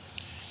model.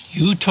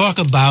 You talk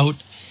about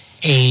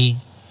a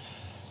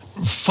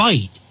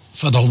fight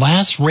for the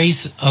last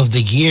race of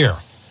the year.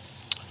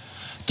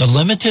 The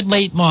limited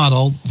late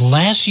model,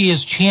 last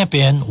year's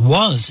champion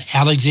was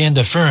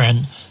Alexander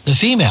Fern, the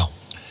female.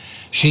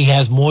 She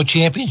has more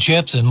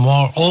championships and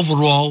more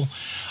overall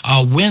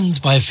wins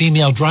by a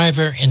female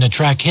driver in the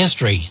track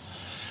history.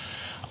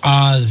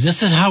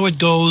 This is how it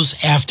goes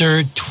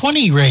after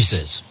 20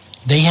 races.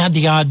 They had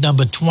the odd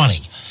number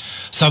 20.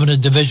 Some of the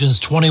divisions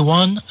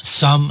 21,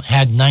 some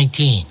had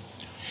 19.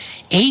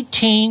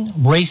 18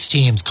 race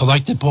teams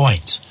collected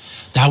points.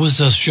 That was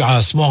the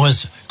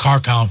smallest car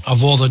count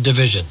of all the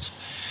divisions.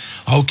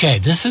 Okay,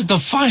 this is the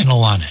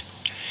final on it.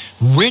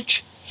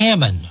 Rich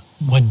Hammond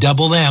with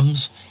double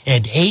M's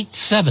at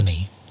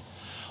 870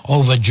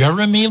 over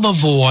Jeremy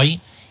Lavoie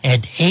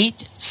at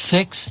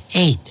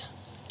 868.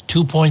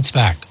 2 points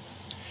back.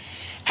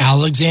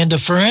 Alexander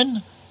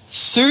Fern,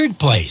 third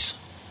place,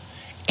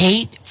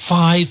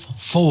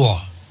 854,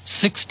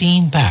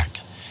 16 back.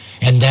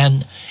 And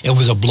then it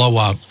was a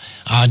blowout.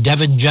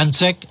 Devin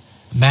Jensick,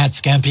 Matt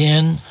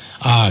Scampion,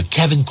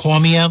 Kevin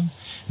Cormier,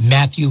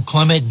 Matthew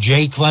Clement,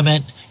 Jay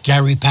Clement,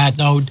 Gary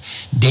Patnode,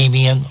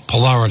 Damian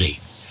Polarity.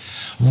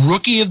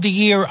 Rookie of the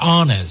Year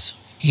honors.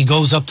 He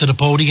goes up to the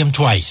podium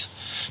twice.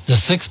 The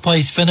sixth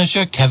place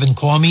finisher, Kevin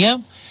Cormier,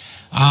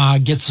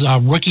 gets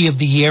Rookie of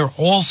the Year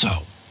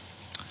also.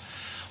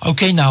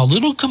 Okay, now a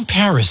little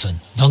comparison.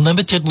 The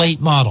limited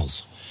late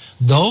models.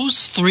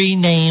 Those three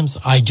names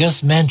I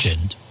just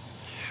mentioned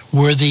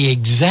were the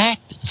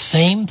exact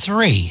same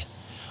three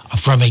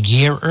from a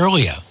year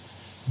earlier,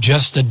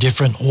 just a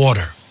different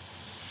order.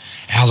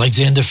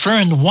 Alexander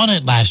Fern won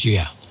it last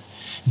year.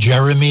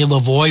 Jeremy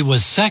Lavoie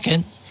was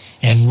second,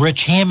 and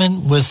Rich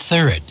Hammond was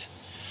third.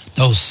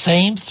 Those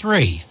same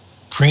three,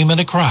 cream of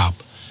the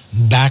crop,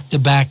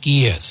 back-to-back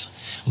years.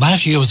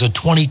 Last year was a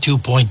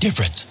 22-point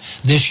difference.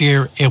 This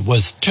year it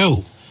was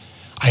 2.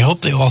 I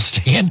hope they all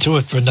stay into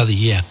it for another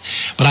year.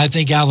 But I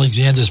think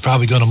Alexander's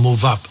probably going to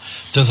move up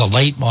to the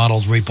late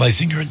models,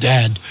 replacing her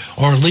dad,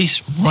 or at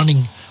least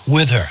running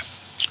with her.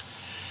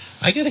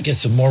 I got to get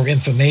some more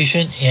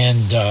information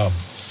and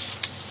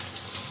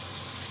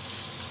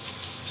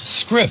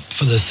script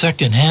for the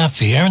second half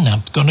here, and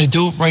I'm going to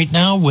do it right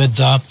now with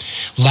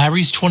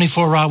Larry's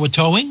 24-hour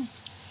towing,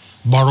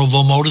 Barber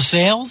Motor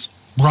Sales,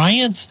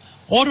 Brian's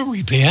Auto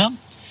Repair,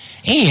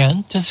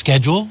 and to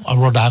schedule a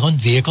Rhode Island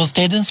vehicle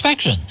state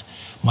inspection.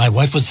 My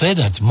wife would say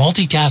that's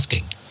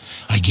multitasking.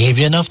 I gave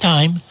you enough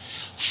time.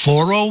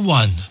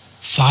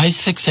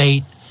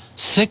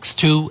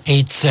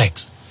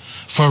 401-568-6286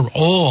 for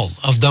all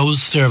of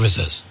those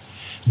services.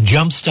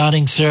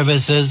 Jump-starting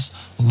services,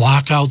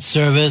 lockout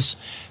service,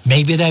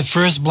 maybe that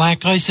first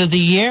black ice of the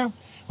year.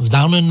 It was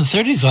down in the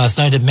 30s last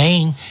night in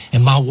Maine,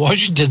 and Mount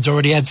Washington's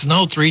already had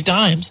snow 3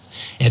 times.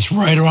 It's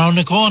right around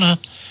the corner.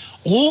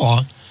 Or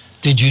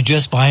did you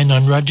just buy an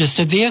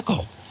unregistered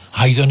vehicle?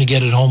 How are you going to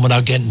get it home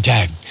without getting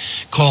tagged?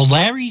 Call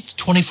Larry's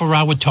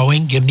 24-hour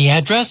towing. Give him the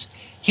address.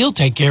 He'll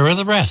take care of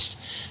the rest.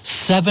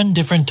 7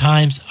 different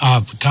kinds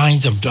of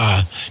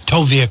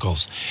tow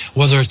vehicles.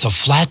 Whether it's a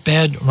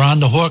flatbed or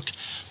on the hook,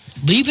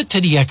 leave it to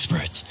the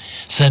experts.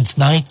 Since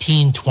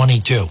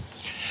 1922.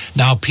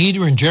 Now,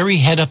 Peter and Jerry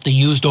head up the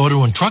used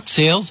auto and truck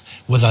sales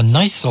with a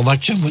nice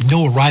selection with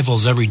new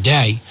arrivals every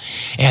day.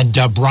 And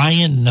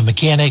Brian and the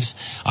mechanics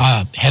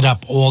head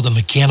up all the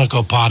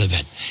mechanical part of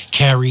it.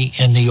 Carrie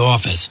in the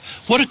office.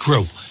 What a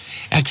crew.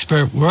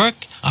 Expert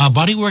work,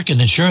 body work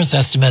and insurance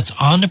estimates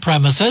on the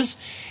premises.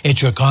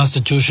 It's your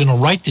constitutional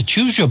right to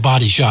choose your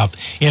body shop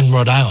in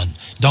Rhode Island.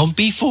 Don't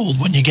be fooled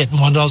when you get in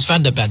one of those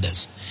fender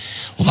benders.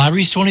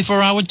 Larry's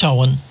 24-hour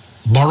towing,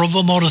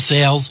 Barber Motor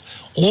Sales,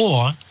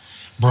 or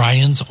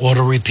Brian's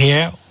Auto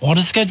Repair, or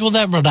to schedule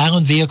that Rhode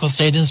Island vehicle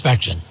state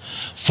inspection.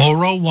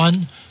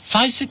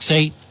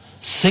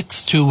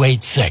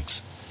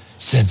 401-568-6286.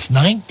 Since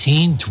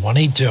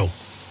 1922.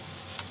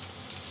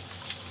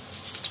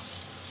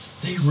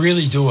 They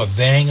really do a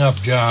bang-up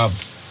job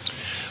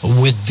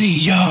with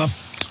the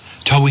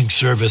towing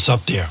service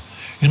up there.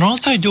 And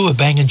once I do a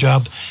banging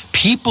job,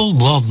 people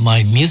love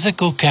my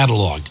musical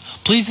catalog.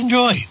 Please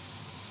enjoy.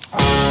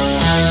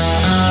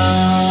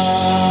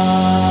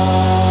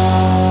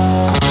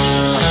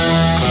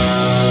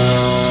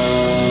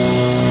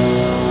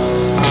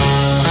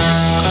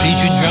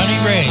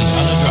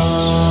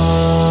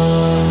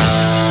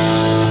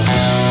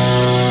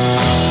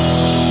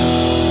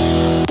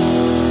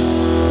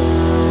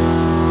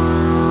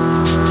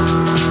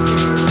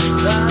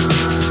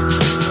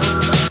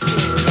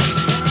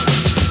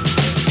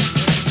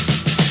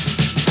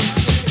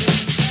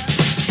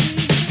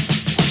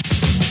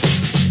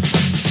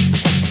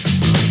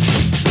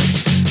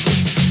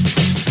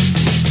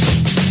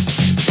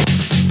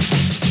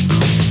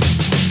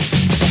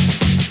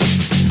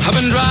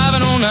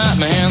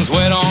 My hands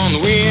wet on the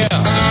wheel.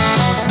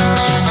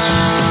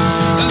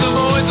 There's a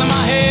voice in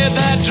my head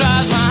that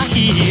drives my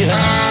heel.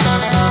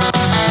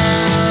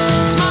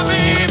 It's my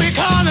baby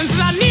calling,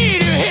 says I need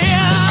you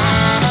here.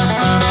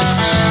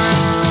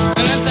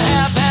 And it's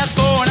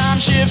 4:30 and I'm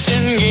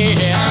shifting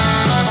gear.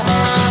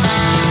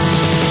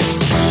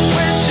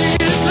 When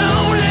she's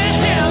lonely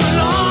and the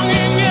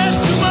longing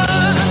gets too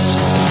much,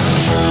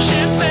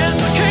 she said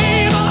the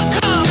cable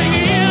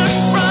coming in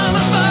from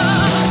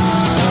above.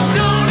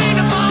 Don't need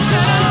to fall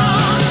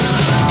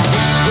down.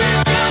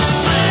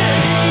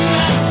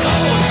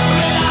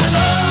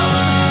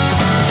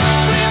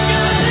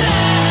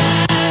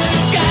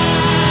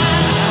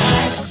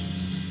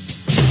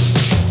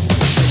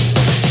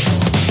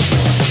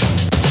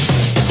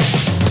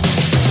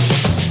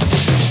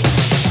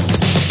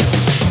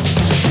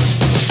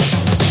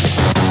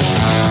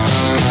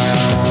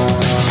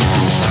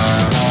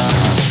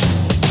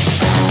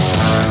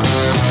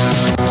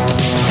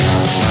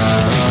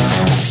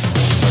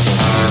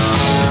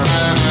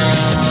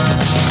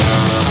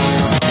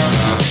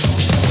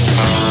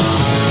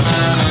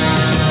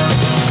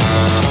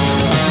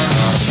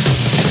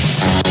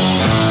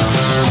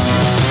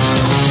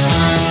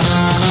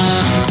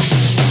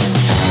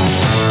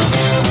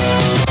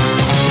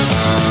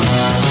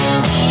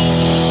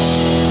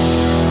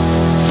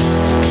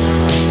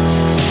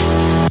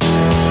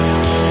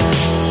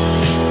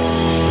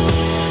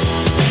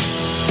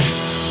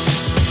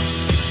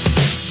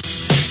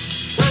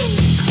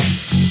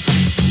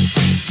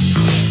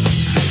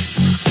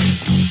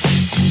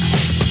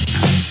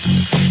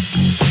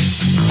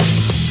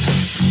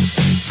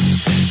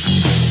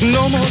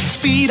 slow mo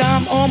speed,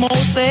 I'm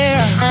almost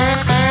there.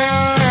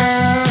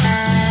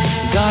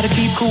 Gotta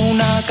keep cool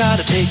now,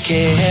 gotta take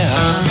care.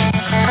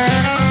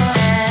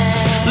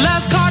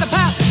 Last car to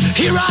pass,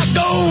 here I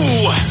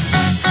go.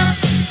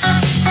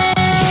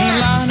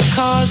 The line of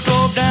cars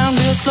drove down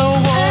real slow.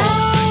 And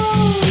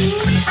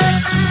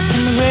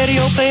the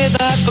radio played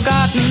that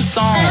forgotten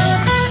song.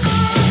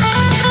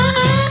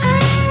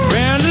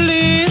 Brenda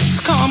Lee's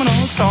coming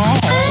on strong.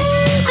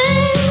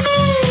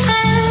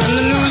 And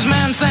the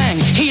newsman sang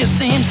his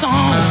same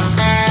song.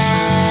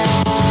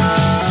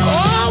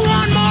 Oh,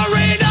 one more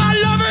radar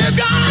lover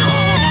gone.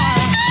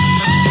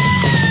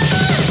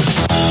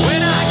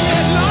 When I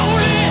get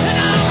lonely and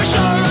I'm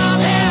sure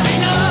I've had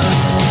enough,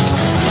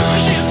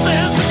 she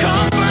says the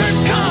comfort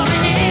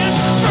coming in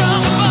from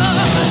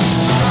above.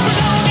 We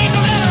don't need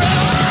no letter at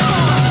all.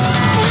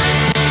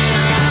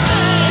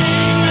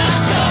 Sing that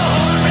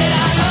story I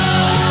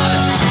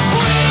love.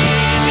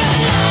 Wing the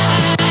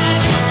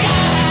night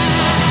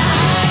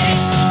sky.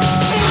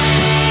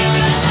 We've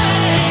been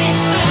saying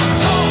that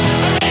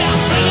story I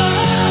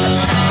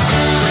love.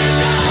 We've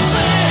got to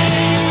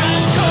sing that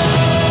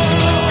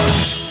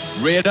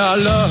story. Red I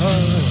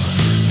love.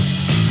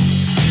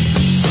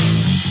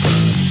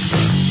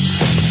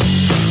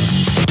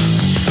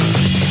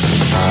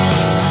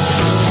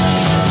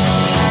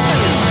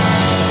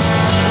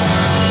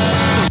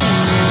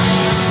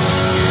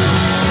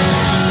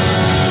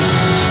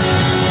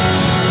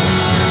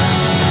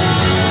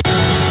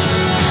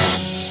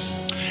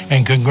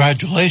 And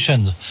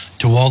congratulations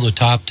to all the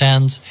top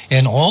tens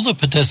and all the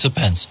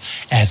participants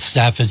at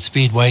Stafford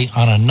Speedway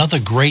on another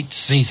great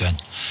season.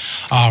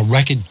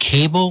 Record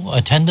cable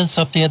attendance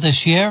up there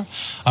this year,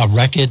 a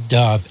record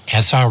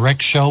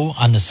SRX show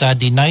on the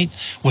Saturday night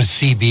with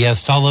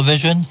CBS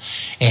television,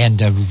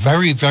 and a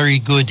very, very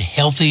good,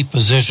 healthy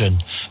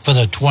position for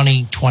the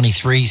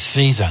 2023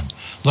 season.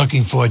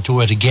 Looking forward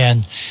to it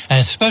again, and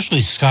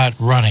especially Scott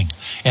Running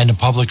and the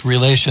Public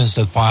Relations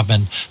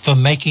Department for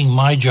making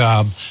my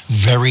job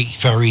very,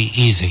 very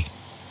easy.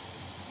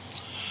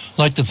 I'd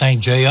like to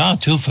thank JR,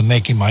 too, for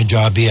making my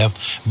job here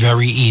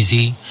very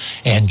easy,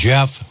 and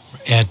Jeff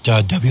at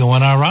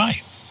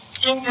WNRI.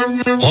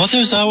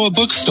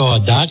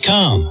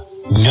 AuthorsHourBookstore.com.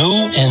 New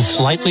and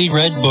slightly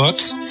read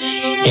books.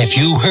 If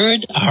you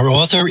heard our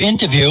author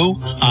interview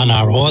on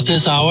our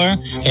Author's Hour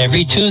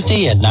every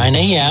Tuesday at 9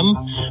 a.m.,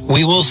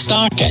 we will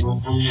stock it.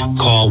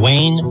 Call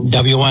Wayne,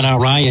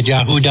 WNRI at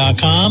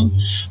yahoo.com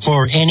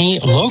for any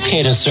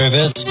locator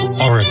service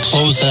or a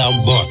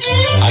closeout book.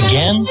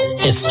 Again,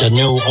 it's the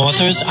new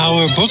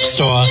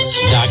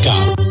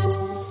AuthorsHourBookstore.com.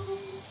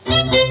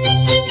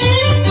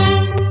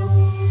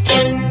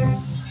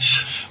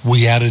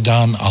 We added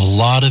on a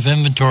lot of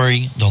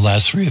inventory the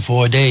last 3 or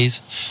 4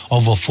 days,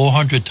 over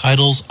 400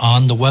 titles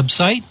on the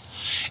website,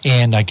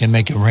 and I can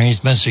make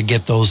arrangements to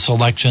get those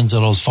selections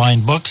of those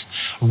fine books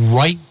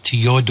right to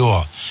your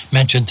door.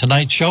 Mention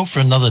tonight's show for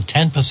another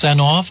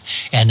 10% off,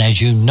 and as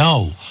you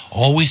know,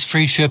 always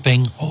free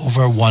shipping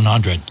over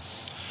 100.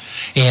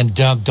 And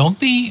don't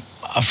be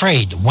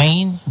afraid.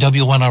 Wayne,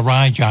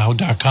 WNRI,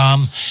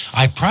 yahoo.com.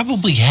 I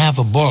probably have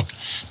a book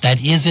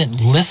that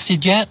isn't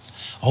listed yet.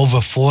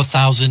 Over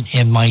 4,000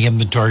 in my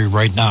inventory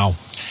right now.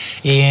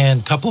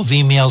 And a couple of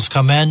emails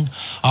come in.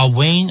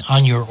 Wayne,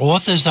 on your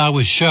Author's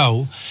Hour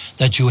show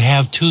that you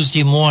have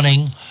Tuesday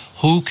morning,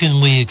 who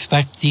can we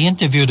expect the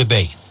interview to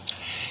be?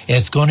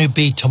 It's going to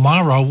be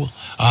tomorrow,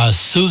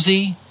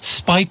 Susie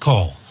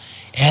Spikol,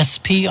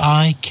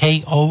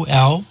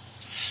 Spikol.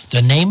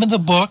 The name of the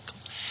book,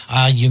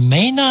 you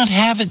may not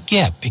have it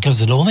yet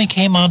because it only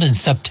came out in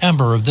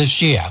September of this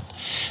year.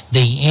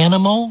 The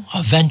Animal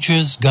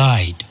Adventures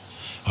Guide.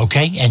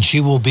 Okay, and she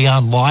will be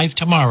on live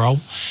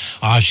tomorrow.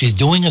 She's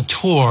doing a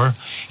tour,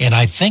 and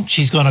I think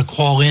she's going to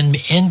call in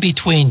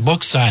between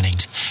book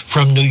signings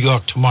from New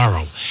York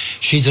tomorrow.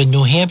 She's a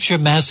New Hampshire,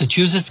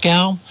 Massachusetts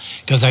gal,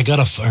 because I got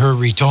her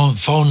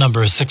phone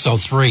number is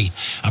 603.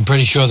 I'm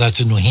pretty sure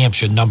that's a New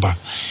Hampshire number.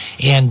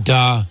 And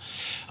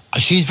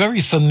she's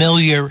very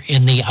familiar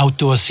in the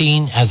outdoor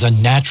scene as a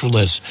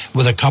naturalist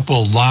with a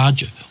couple of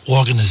large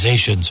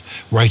organizations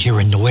right here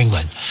in New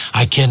England.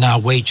 I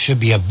cannot wait. Should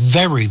be a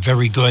very,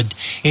 very good,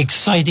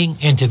 exciting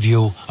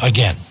interview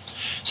again.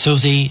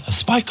 Susie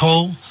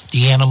Spikol,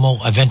 The Animal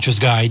Adventures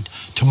Guide,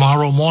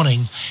 tomorrow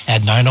morning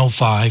at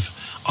 9:05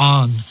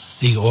 on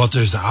the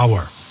Author's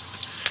Hour.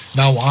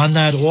 Now, on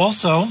that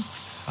also,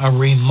 a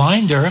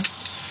reminder,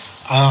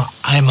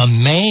 I'm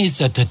amazed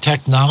at the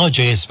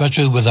technology,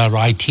 especially with our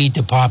IT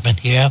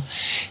department here,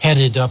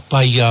 headed up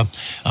by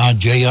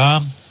JR,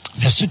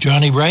 Mr.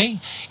 Johnny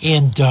Ray,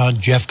 and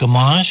Jeff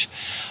Gamache,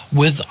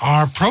 with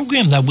our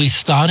program that we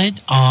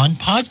started on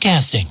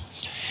podcasting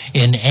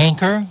in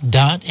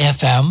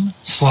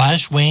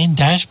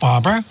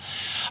anchor.fm/Wayne-Barber.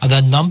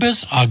 The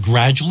numbers are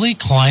gradually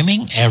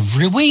climbing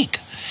every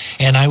week.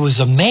 And I was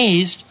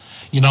amazed,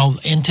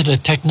 into the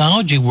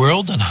technology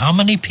world and how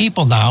many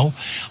people now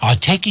are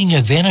taking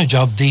advantage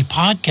of the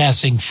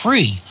podcasting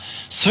free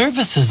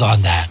services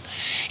on that.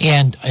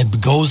 And it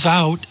goes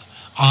out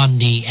on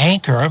the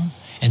Anchor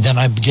and then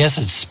I guess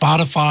it's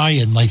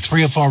Spotify and like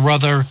 3 or 4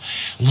 other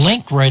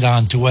link right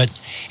onto it,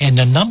 and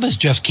the numbers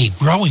just keep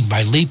growing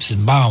by leaps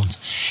and bounds.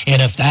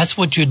 And if that's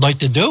what you'd like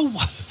to do,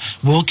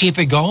 we'll keep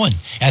it going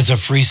as a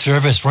free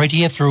service right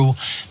here through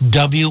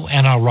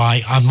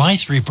WNRI on my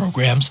 3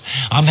 programs.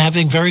 I'm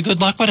having very good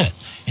luck with it.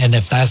 And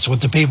if that's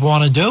what the people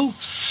want to do,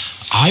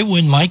 I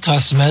win my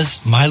customers,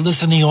 my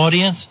listening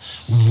audience,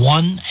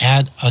 one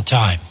at a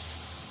time.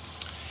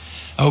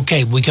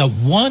 Okay, we got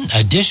one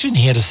addition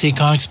here to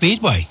Seekonk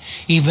Speedway.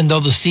 Even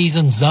though the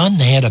season's done,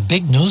 they had a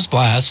big news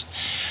blast.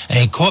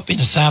 They caught me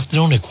this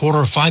afternoon at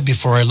 4:45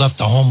 before I left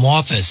the home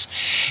office.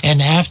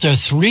 And after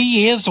 3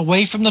 years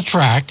away from the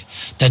track,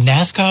 the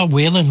NASCAR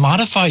Whelen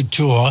Modified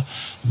Tour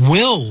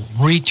will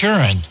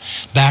return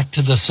back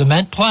to the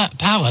Cement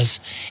Palace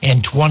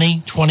in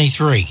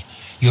 2023.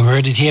 You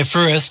heard it here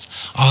first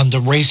on the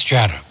Race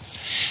Chatter.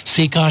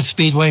 Seekonk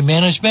Speedway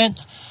Management,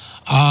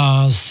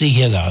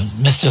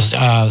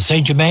 Mr.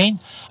 St. Germain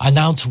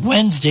announced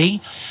Wednesday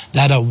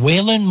that a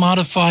Whelen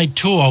Modified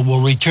Tour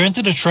will return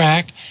to the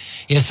track.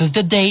 This is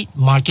the date,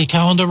 mark your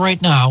calendar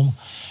right now,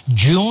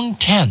 June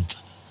 10th,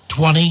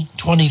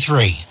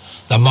 2023.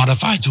 The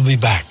Modifieds will be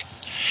back.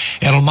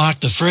 It'll mark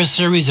the first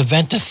series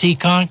event to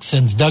Seekonk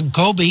since Doug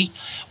Colby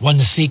won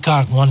the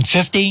Seekonk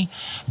 150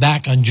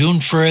 back on June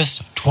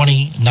 1st,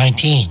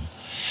 2019.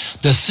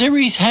 The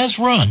series has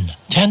run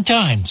 10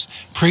 times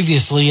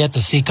previously at the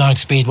Seekonk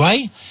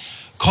Speedway.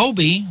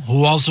 Colby,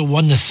 who also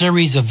won the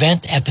series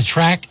event at the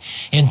track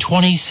in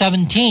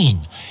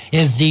 2017,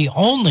 is the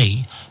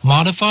only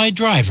modified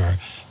driver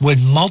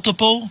with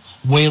multiple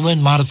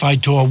Whelen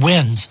Modified Tour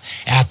wins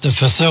at the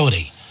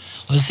facility.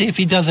 Let's see if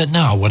he does it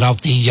now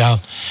without the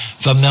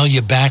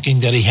familiar backing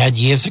that he had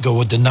years ago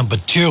with the number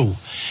 2.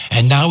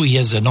 And now he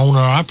is an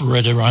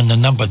owner-operator on the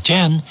number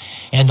 10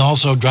 and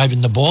also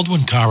driving the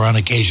Baldwin car on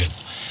occasion.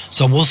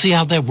 So we'll see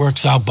how that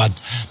works out. But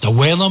the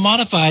Whelen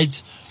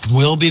Modifieds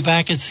will be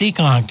back at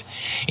Seekonk.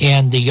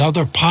 And the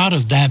other part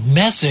of that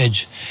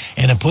message,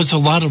 and it puts a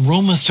lot of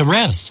rumors to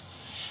rest,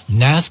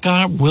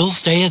 NASCAR will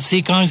stay at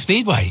Seekonk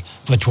Speedway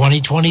for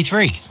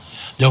 2023.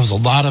 There was a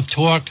lot of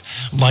talk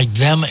like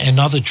them and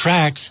other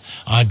tracks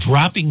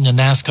dropping the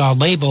NASCAR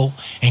label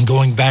and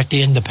going back to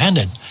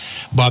independent.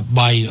 But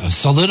by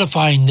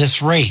solidifying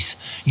this race,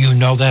 you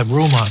know that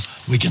rumor.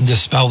 We can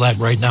dispel that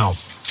right now.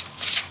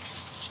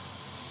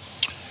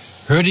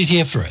 Heard it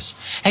here first.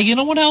 Hey, you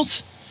know what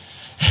else?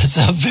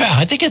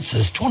 I think it's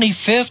his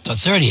 25th or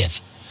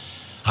 30th.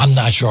 I'm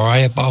not sure. I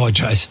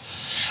apologize.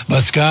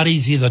 But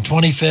Scotty's either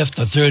 25th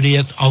or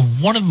 30th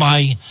of one of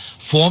my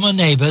former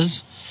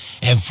neighbors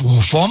and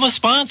former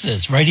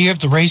sponsors right here at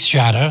the Race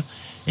Chatter.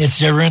 It's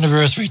their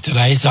anniversary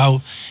today.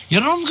 So,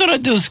 you know what I'm going to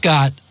do,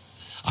 Scott?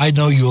 I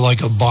know you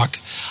like a buck.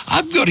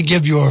 I'm going to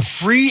give you a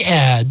free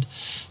ad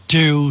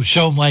to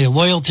show my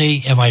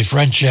loyalty and my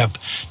friendship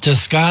to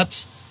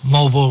Scott's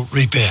Mobile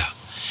Repair.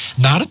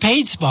 Not a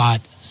paid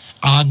spot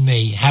on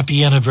me.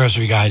 Happy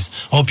anniversary, guys.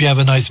 Hope you have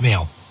a nice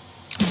meal.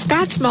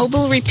 Scott's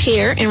Mobile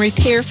Repair and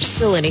Repair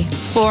Facility.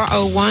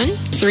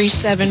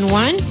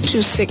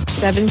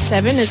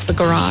 401-371-2677 is the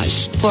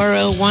garage.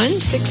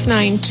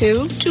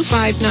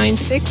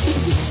 401-692-2596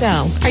 is the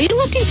cell. Are you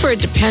looking for a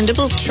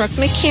dependable truck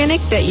mechanic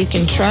that you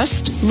can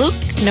trust? Look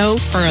no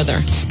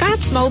further.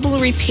 Scott's Mobile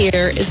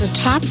Repair is a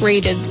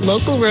top-rated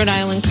local Rhode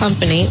Island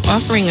company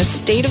offering a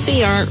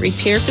state-of-the-art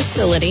repair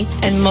facility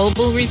and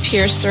mobile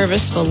repair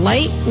service for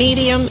light,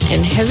 medium,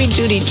 and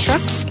heavy-duty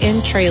trucks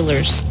and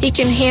trailers. He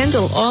can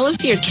handle all of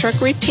your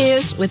truck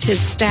repairs with his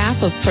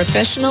staff of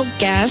professional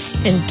gas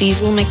and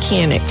diesel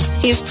mechanics.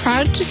 He is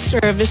proud to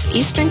service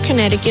Eastern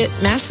Connecticut,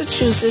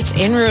 Massachusetts,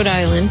 and Rhode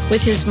Island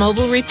with his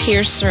mobile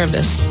repair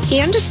service. He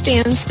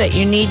understands that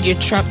you need your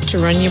truck to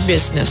run your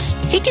business.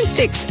 He can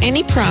fix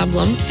any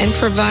problem and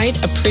provide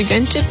a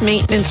preventive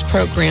maintenance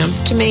program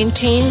to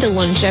maintain the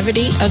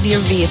longevity of your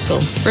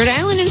vehicle. Rhode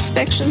Island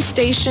Inspection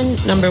Station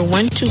number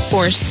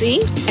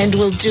 124C and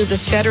will do the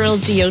federal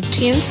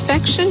DOT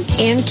inspection,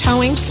 and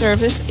towing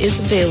service is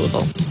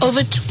available.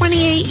 Over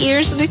 28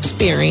 years of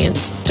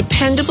experience,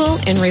 dependable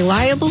and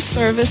reliable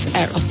service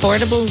at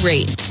affordable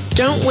rates.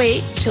 Don't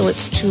wait till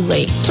it's too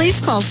late. Please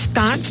call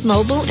Scott's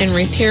Mobile and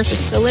Repair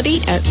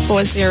Facility at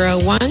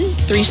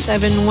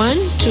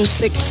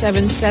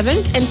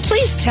 401-371-2677 and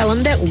please tell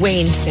them that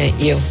Wayne sent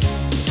you.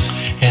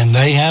 And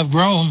they have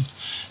grown.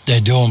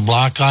 They're doing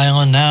Block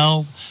Island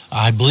now.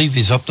 I believe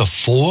he's up to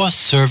 4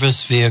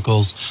 service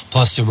vehicles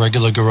plus the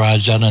regular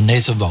garage down in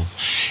Nacerville.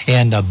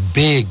 And a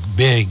big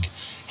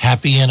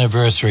happy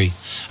anniversary.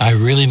 I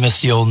really miss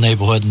the old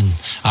neighborhood, and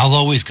I'll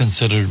always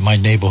consider it my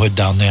neighborhood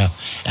down there,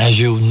 as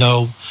you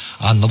know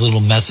on the little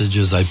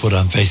messages I put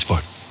on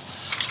Facebook.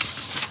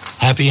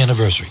 Happy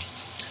anniversary.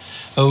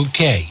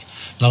 Okay,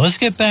 now let's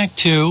get back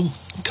to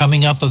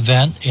coming up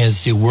event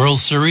is the World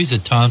Series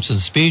at Thompson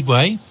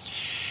Speedway.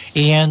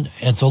 And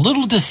it's a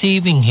little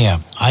deceiving here.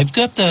 I've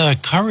got the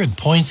current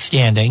point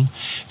standing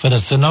for the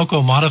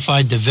Sunoco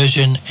Modified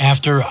Division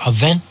after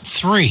Event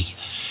 3,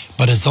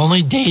 but it's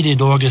only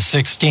dated August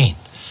 16th.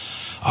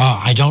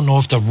 I don't know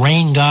if the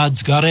rain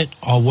gods got it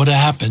or what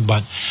happened,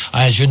 but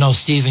as you know,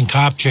 Steven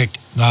Kopchik,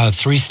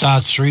 3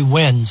 starts, 3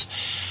 wins,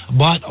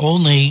 but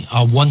only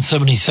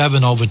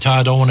 177 over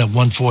Todd Owen at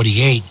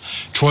 148.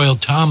 Troy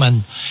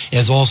Tomlin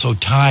is also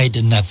tied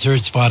in that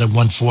 3rd spot at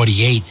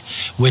 148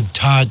 with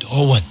Todd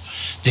Owen.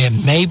 There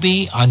may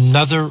be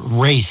another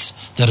race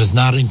that is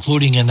not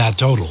including in that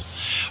total.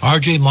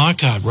 RJ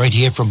Marcotte, right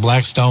here from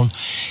Blackstone,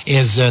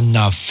 is in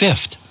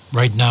 5th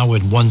right now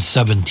at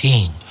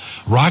 117.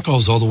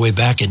 Rocco's all the way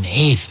back in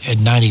 8th at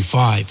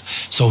 95,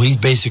 so he's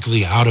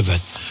basically out of it.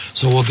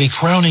 So we'll be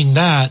crowning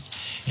that,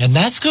 and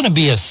that's going to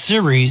be a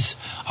series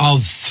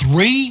of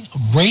 3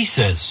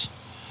 races.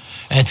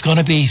 And it's going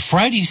to be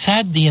Friday,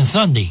 Saturday, and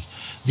Sunday.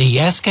 The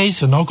SK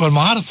Sunoco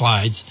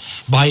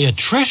Modifieds, by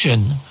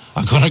attrition,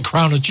 are going to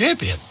crown a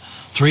champion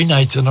 3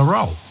 nights in a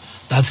row.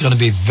 That's going to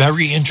be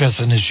very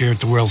interesting this year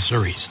at the World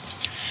Series.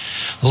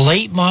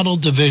 Late model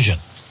division.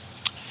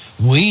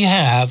 We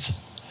have,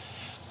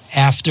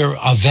 after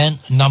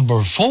event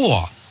number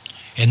 4,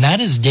 and that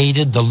is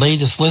dated, the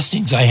latest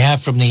listings I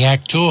have from the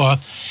Act Tour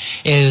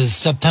is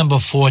September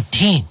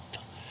 14th.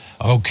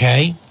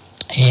 Okay?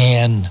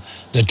 And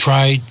the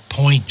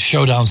Tri-Point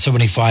Showdown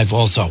 75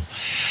 also.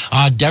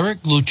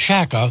 Derek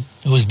Luchaka,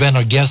 who has been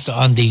a guest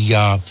on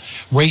the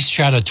Race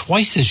Chatter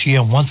twice this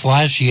year and once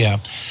last year,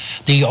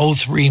 the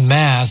 03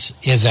 Mass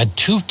is at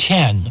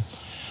 210,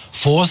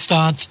 4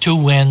 starts, 2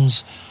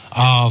 wins,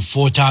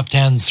 4 top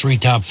 10s, 3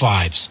 top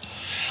 5s.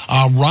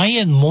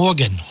 Ryan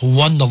Morgan, who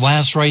won the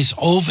last race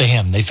over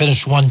him, they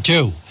finished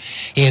 1-2,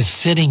 is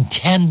sitting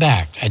 10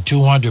 back at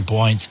 200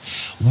 points,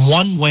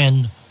 1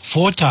 win,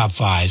 4 top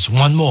 5s,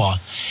 1 more,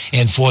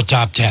 and 4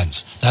 top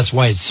 10s. That's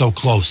why it's so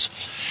close.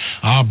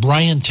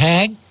 Brian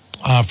Tagg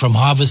from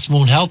Harvest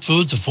Moon Health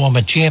Foods, a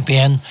former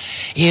champion,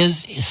 is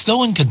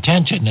still in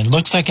contention. It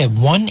looks like at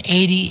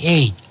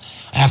 188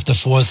 after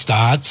 4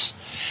 starts.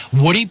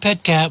 Woody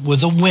Petcat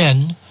with a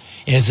win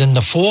is in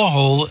the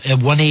 4-hole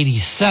at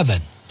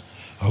 187.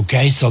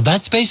 Okay, so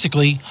that's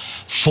basically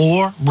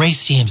 4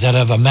 race teams that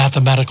have a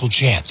mathematical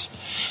chance.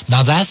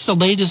 Now, that's the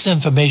latest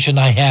information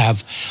I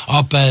have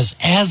up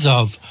as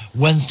of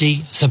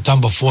Wednesday,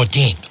 September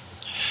 14th.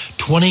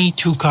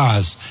 22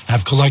 cars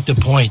have collected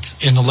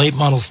points in the late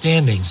model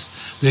standings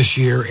this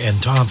year in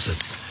Thompson.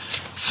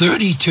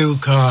 32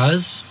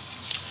 cars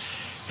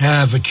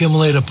have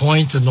accumulated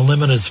points in the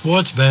limited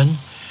sportsman,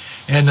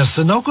 and the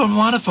Sunoco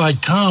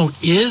Modified count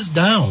is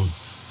down.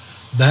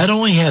 That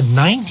only had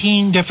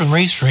 19 different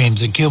race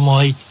streams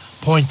accumulate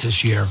points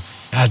this year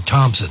at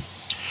Thompson.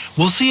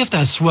 We'll see if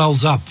that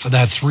swells up for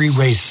that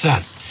 3-race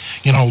set,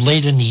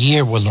 late in the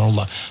year when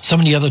some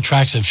of the other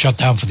tracks have shut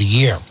down for the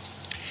year.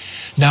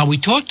 Now, we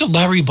talked to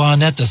Larry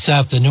Barnett this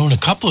afternoon a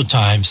couple of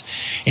times,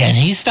 and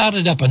he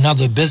started up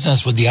another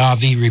business with the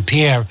RV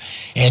repair,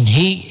 and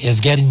he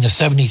is getting the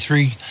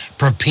 73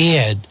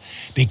 prepared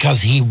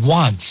because he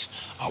wants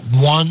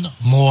 1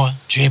 more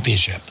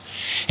championship.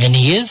 And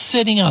he is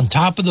sitting on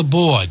top of the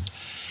board.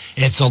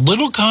 It's a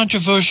little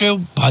controversial,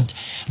 but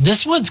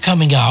this one's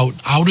coming out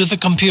of the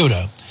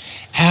computer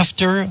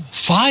after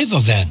 5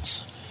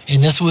 events.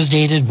 And this was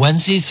dated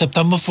Wednesday,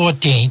 September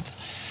 14th.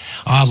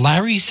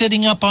 Larry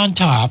sitting up on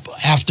top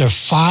after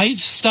 5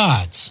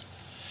 starts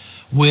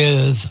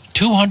with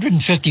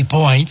 250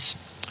 points.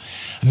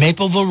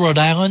 Mapleville, Rhode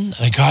Island,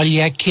 a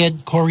cardiac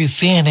kid, Corey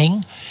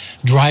Fanning,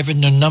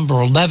 driving the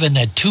number 11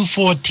 at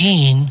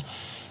 214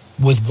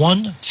 with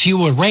 1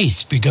 fewer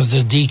race because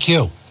of the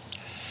DQ.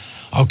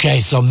 Okay,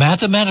 so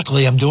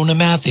mathematically, I'm doing the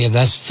math here.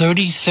 That's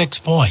 36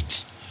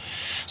 points.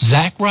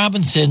 Zach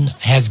Robinson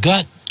has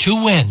got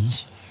 2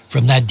 wins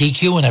from that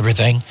DQ and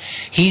everything.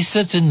 He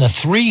sits in the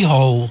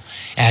 3-hole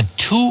at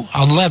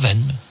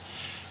 211.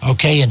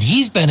 Okay, and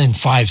he's been in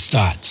 5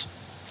 starts.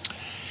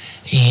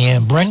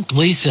 And Brent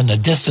Gleason, a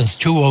distance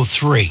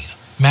 203.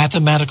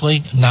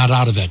 Mathematically, not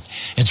out of it.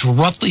 It's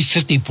roughly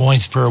 50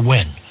 points per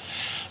win.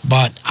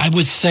 But I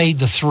would say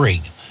the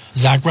 3,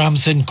 Zach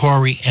Robinson,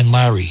 Corey, and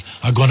Larry,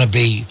 are going to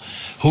be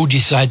who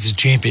decides the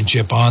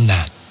championship on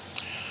that.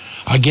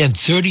 Again,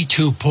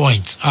 32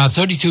 points,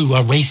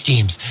 32 race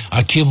teams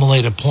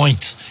accumulated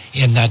points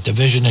in that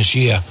division this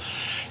year.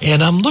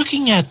 And I'm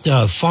looking at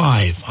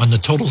 5 on the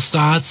total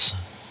starts,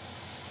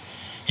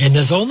 and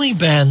there's only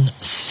been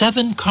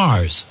 7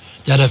 cars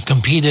that have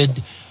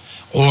competed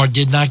or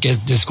did not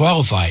get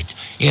disqualified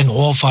in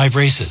all 5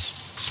 races.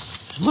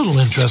 A little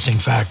interesting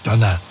fact on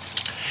that.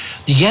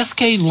 The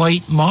SK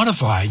Light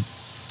Modified,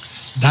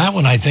 that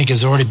one I think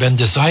has already been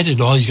decided.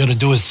 All he's going to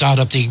do is start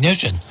up the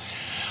ignition.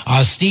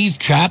 Steve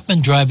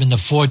Chapman driving the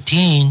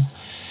 14,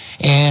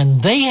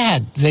 and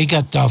they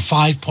got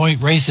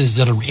 5-point races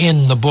that are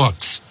in the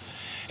books,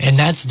 and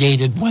that's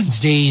dated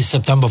Wednesday,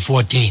 September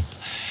 14th.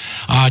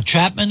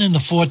 Chapman in the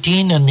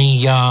 14 and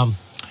the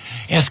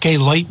SK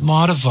Light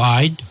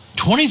Modified,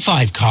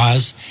 25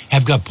 cars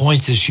have got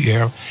points this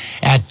year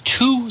at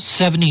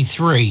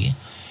 273.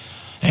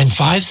 And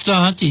 5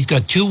 starts, he's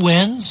got 2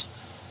 wins,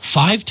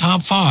 5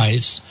 top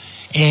 5s,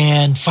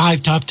 and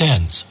 5 top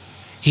 10s.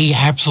 He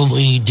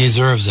absolutely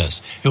deserves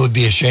this. It would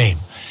be a shame.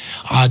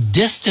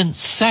 Distant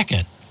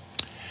second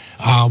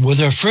with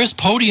her first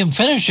podium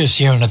finish this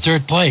year in the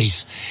third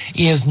place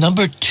is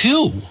number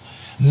 2,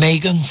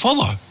 Megan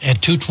Fuller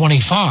at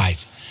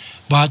 225.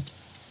 But,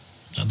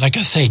 like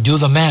I say, do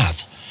the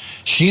math.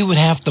 She would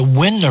have to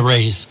win the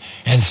race,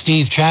 and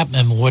Steve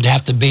Chapman would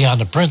have to be on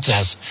the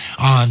Princess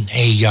on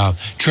a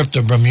trip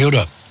to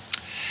Bermuda.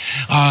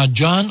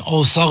 John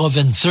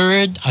O'Sullivan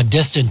third, a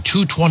distant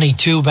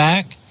 222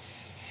 back,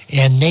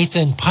 and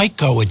Nathan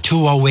Pico at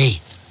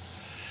 208.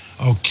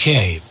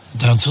 Okay,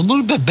 that's a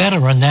little bit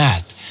better on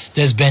that.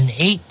 There's been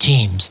 8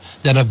 teams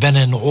that have been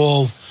in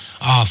all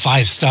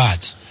 5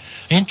 starts.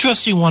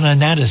 Interesting one on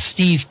that is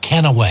Steve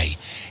Kennaway.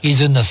 He's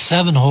in the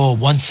 7-hole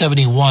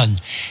 171.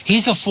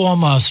 He's a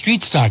former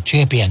street stock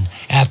champion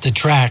at the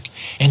track,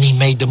 and he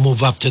made the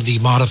move up to the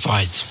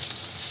modifieds.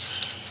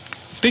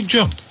 Big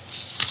jump.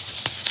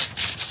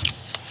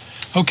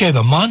 Okay,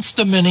 the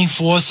Monster Mini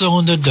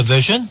 4-cylinder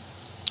division.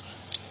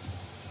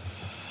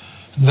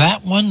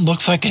 That one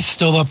looks like it's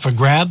still up for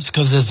grabs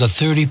because there's a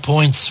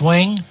 30-point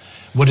swing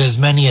with as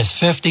many as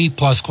 50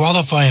 plus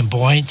qualifying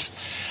points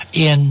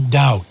in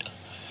doubt.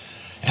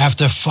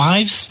 After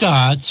 5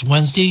 starts,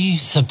 Wednesday,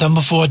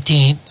 September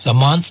 14th, the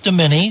Monster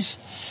Minis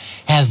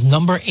has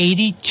number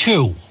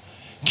 82,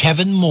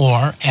 Kevin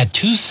Moore, at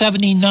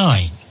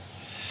 279.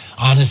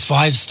 On his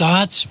 5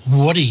 starts,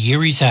 what a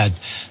year he's had.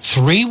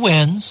 3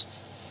 wins,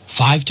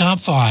 5 top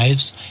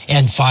 5s,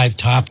 and 5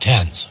 top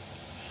 10s.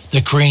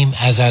 The cream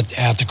as at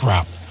the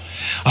crop.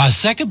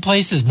 Second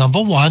place is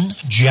number 1,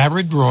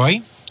 Jared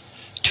Roy,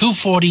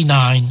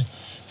 249,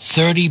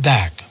 30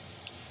 back.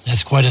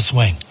 That's quite a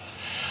swing.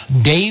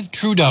 Dave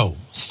Trudeau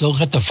still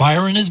got the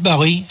fire in his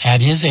belly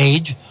at his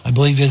age. I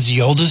believe he's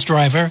the oldest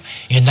driver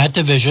in that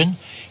division.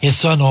 His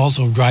son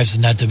also drives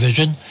in that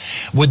division.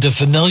 With the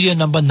familiar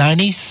number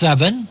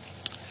 97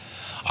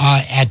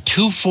 at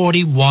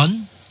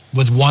 241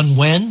 with 1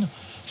 win,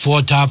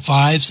 4 top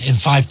 5s, and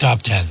 5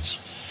 top 10s.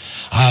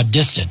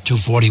 Distant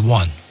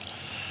 241.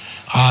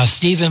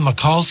 Stephen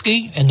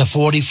Mikulski in the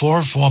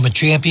 44, former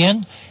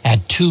champion,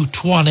 at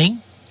 220.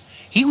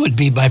 He would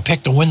be my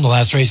pick to win the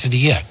last race of the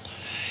year.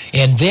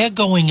 And they're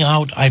going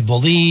out, I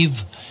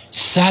believe,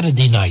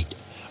 Saturday night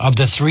of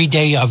the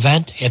 3-day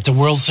event at the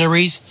World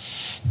Series.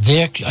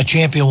 Their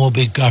champion will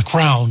be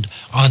crowned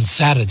on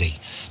Saturday.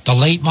 The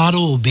late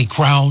model will be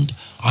crowned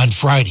on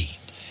Friday.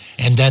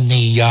 And then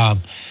the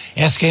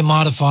SK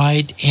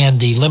Modified and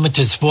the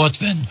Limited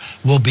Sportsman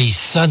will be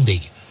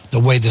Sunday, the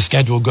way the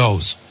schedule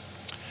goes.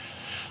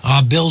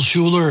 Bill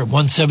Schuler at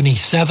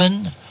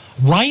 177.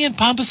 Ryan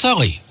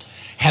Pompicelli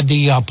had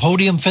the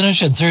podium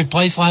finish in 3rd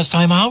place last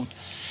time out.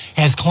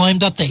 Has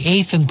climbed up to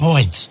 8th in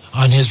points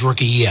on his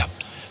rookie year.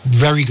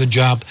 Very good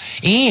job.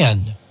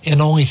 And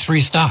in only 3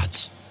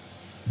 starts.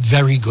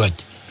 Very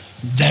good.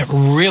 That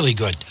really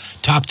good.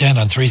 Top 10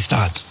 on 3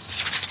 starts.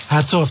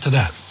 Hats off to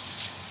that.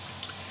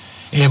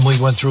 And we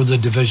went through the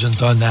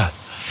divisions on that.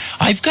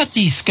 I've got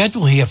the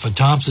schedule here for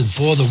Thompson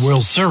for the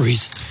World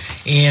Series,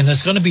 and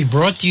it's going to be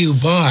brought to you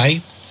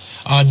by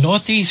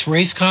Northeast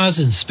Race Cars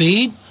and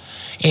Speed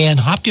and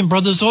Hopkins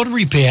Brothers Auto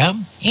Repair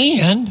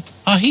and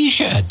a he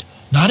shed.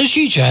 Not a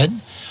she shed,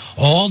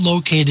 all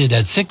located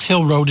at 6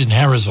 Hill Road in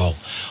Harrisville,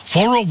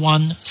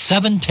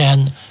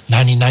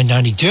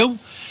 401-710-9992,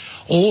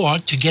 or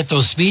to get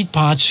those speed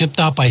parts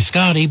shipped out by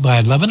Scotty by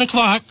 11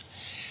 o'clock,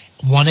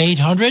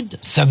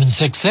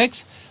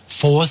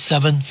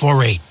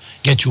 1-800-766-4748.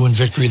 Get you in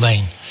Victory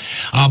Lane.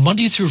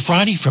 Monday through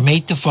Friday from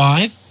 8 to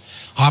 5,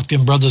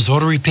 Hopkins Brothers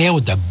Auto Repair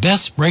with the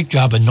best brake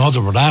job in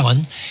Northern Rhode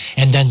Island,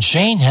 and then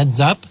Shane heads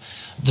up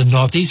the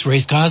Northeast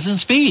Race Cars and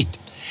Speed.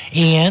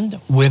 And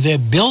where they're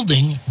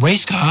building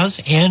race cars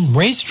and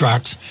race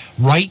trucks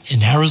right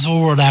in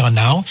Harrisville, Rhode Island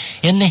now,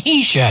 in the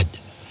he shed.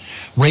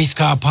 Race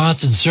car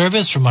parts and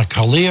service from a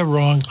career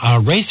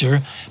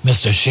racer,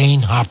 Mr.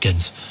 Shane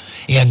Hopkins.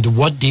 And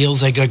what deals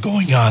they got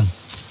going on.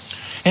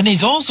 And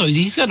he's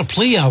got a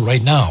plea out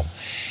right now.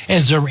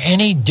 Is there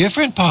any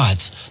different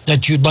parts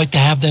that you'd like to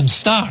have them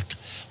stock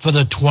for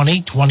the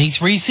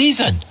 2023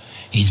 season?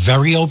 He's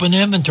very open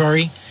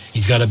inventory.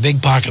 He's got a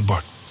big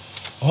pocketbook.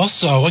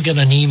 Also, I got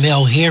an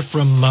email here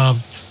from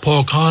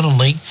Paul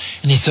Connolly,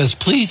 and he says,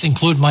 please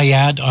include my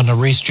ad on the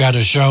Race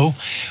Chatter show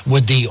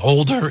with the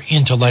older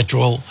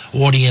intellectual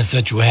audience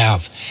that you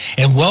have.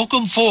 And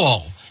welcome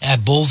fall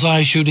at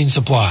Bullseye Shooting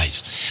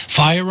Supplies.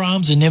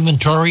 Firearms and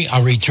inventory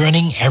are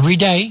returning every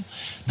day.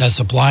 The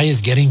supply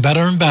is getting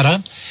better and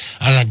better.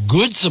 And a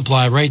good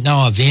supply right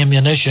now of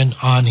ammunition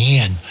on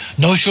hand.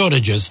 No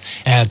shortages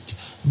at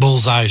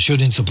Bullseye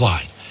Shooting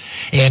Supply.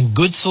 And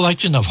good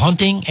selection of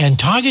hunting and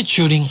target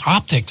shooting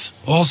optics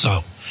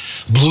also.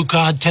 Blue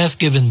card test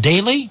given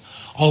daily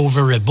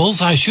over at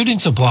Bullseye Shooting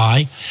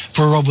Supply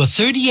for over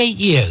 38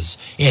 years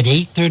at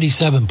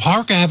 837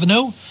 Park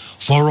Avenue,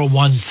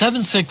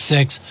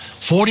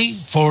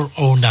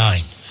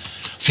 401-766-4409.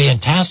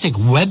 Fantastic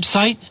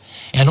website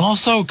and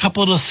also a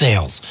couple of the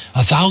sales.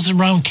 1,000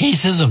 round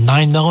cases of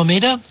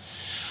 9mm,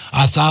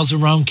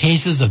 1,000 round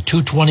cases of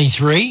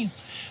 .223,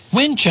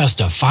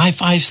 Winchester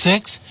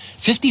 5.56,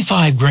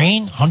 55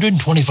 grain,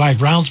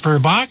 125 rounds per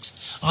box.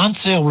 On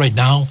sale right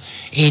now,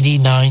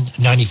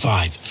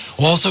 $89.95.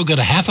 Also got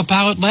a half a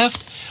pallet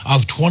left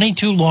of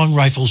 22 long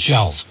rifle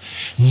shells.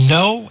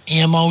 No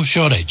ammo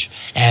shortage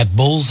at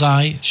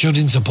Bullseye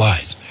Shooting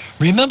Supplies.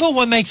 Remember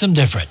what makes them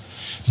different.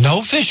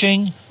 No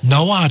fishing,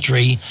 no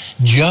archery,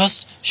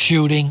 just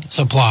shooting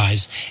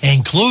supplies,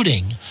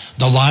 including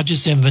the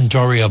largest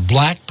inventory of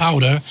black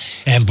powder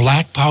and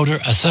black powder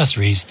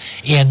accessories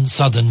in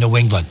southern New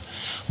England.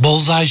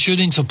 Bullseye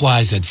Shooting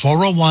Supplies at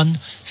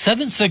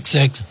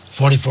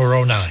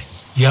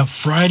 401-766-4409. Yep,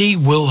 Friday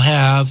we'll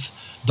have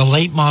the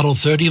late model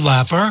 30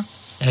 lapper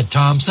at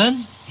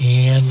Thompson.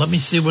 And let me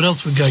see what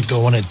else we got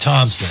going at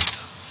Thompson.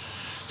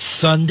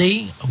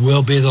 Sunday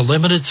will be the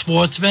Limited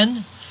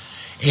Sportsman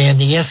and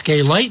the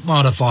SK Light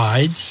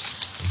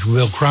Modifieds, which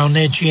will crown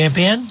their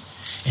champion.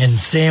 And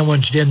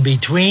sandwiched in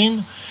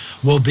between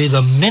will be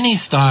the mini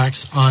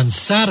stocks on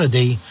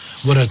Saturday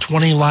with a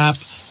 20-lap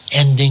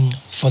ending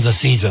for the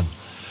season.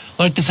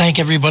 I'd like to thank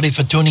everybody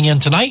for tuning in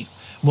tonight.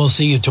 We'll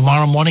see you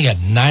tomorrow morning at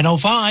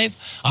 9:05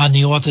 on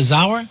the Author's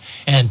Hour.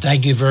 And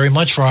thank you very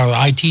much for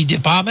our IT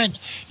department,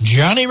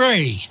 Johnny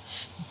Ray.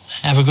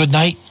 Have a good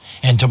night,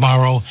 and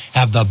tomorrow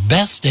have the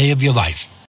best day of your life.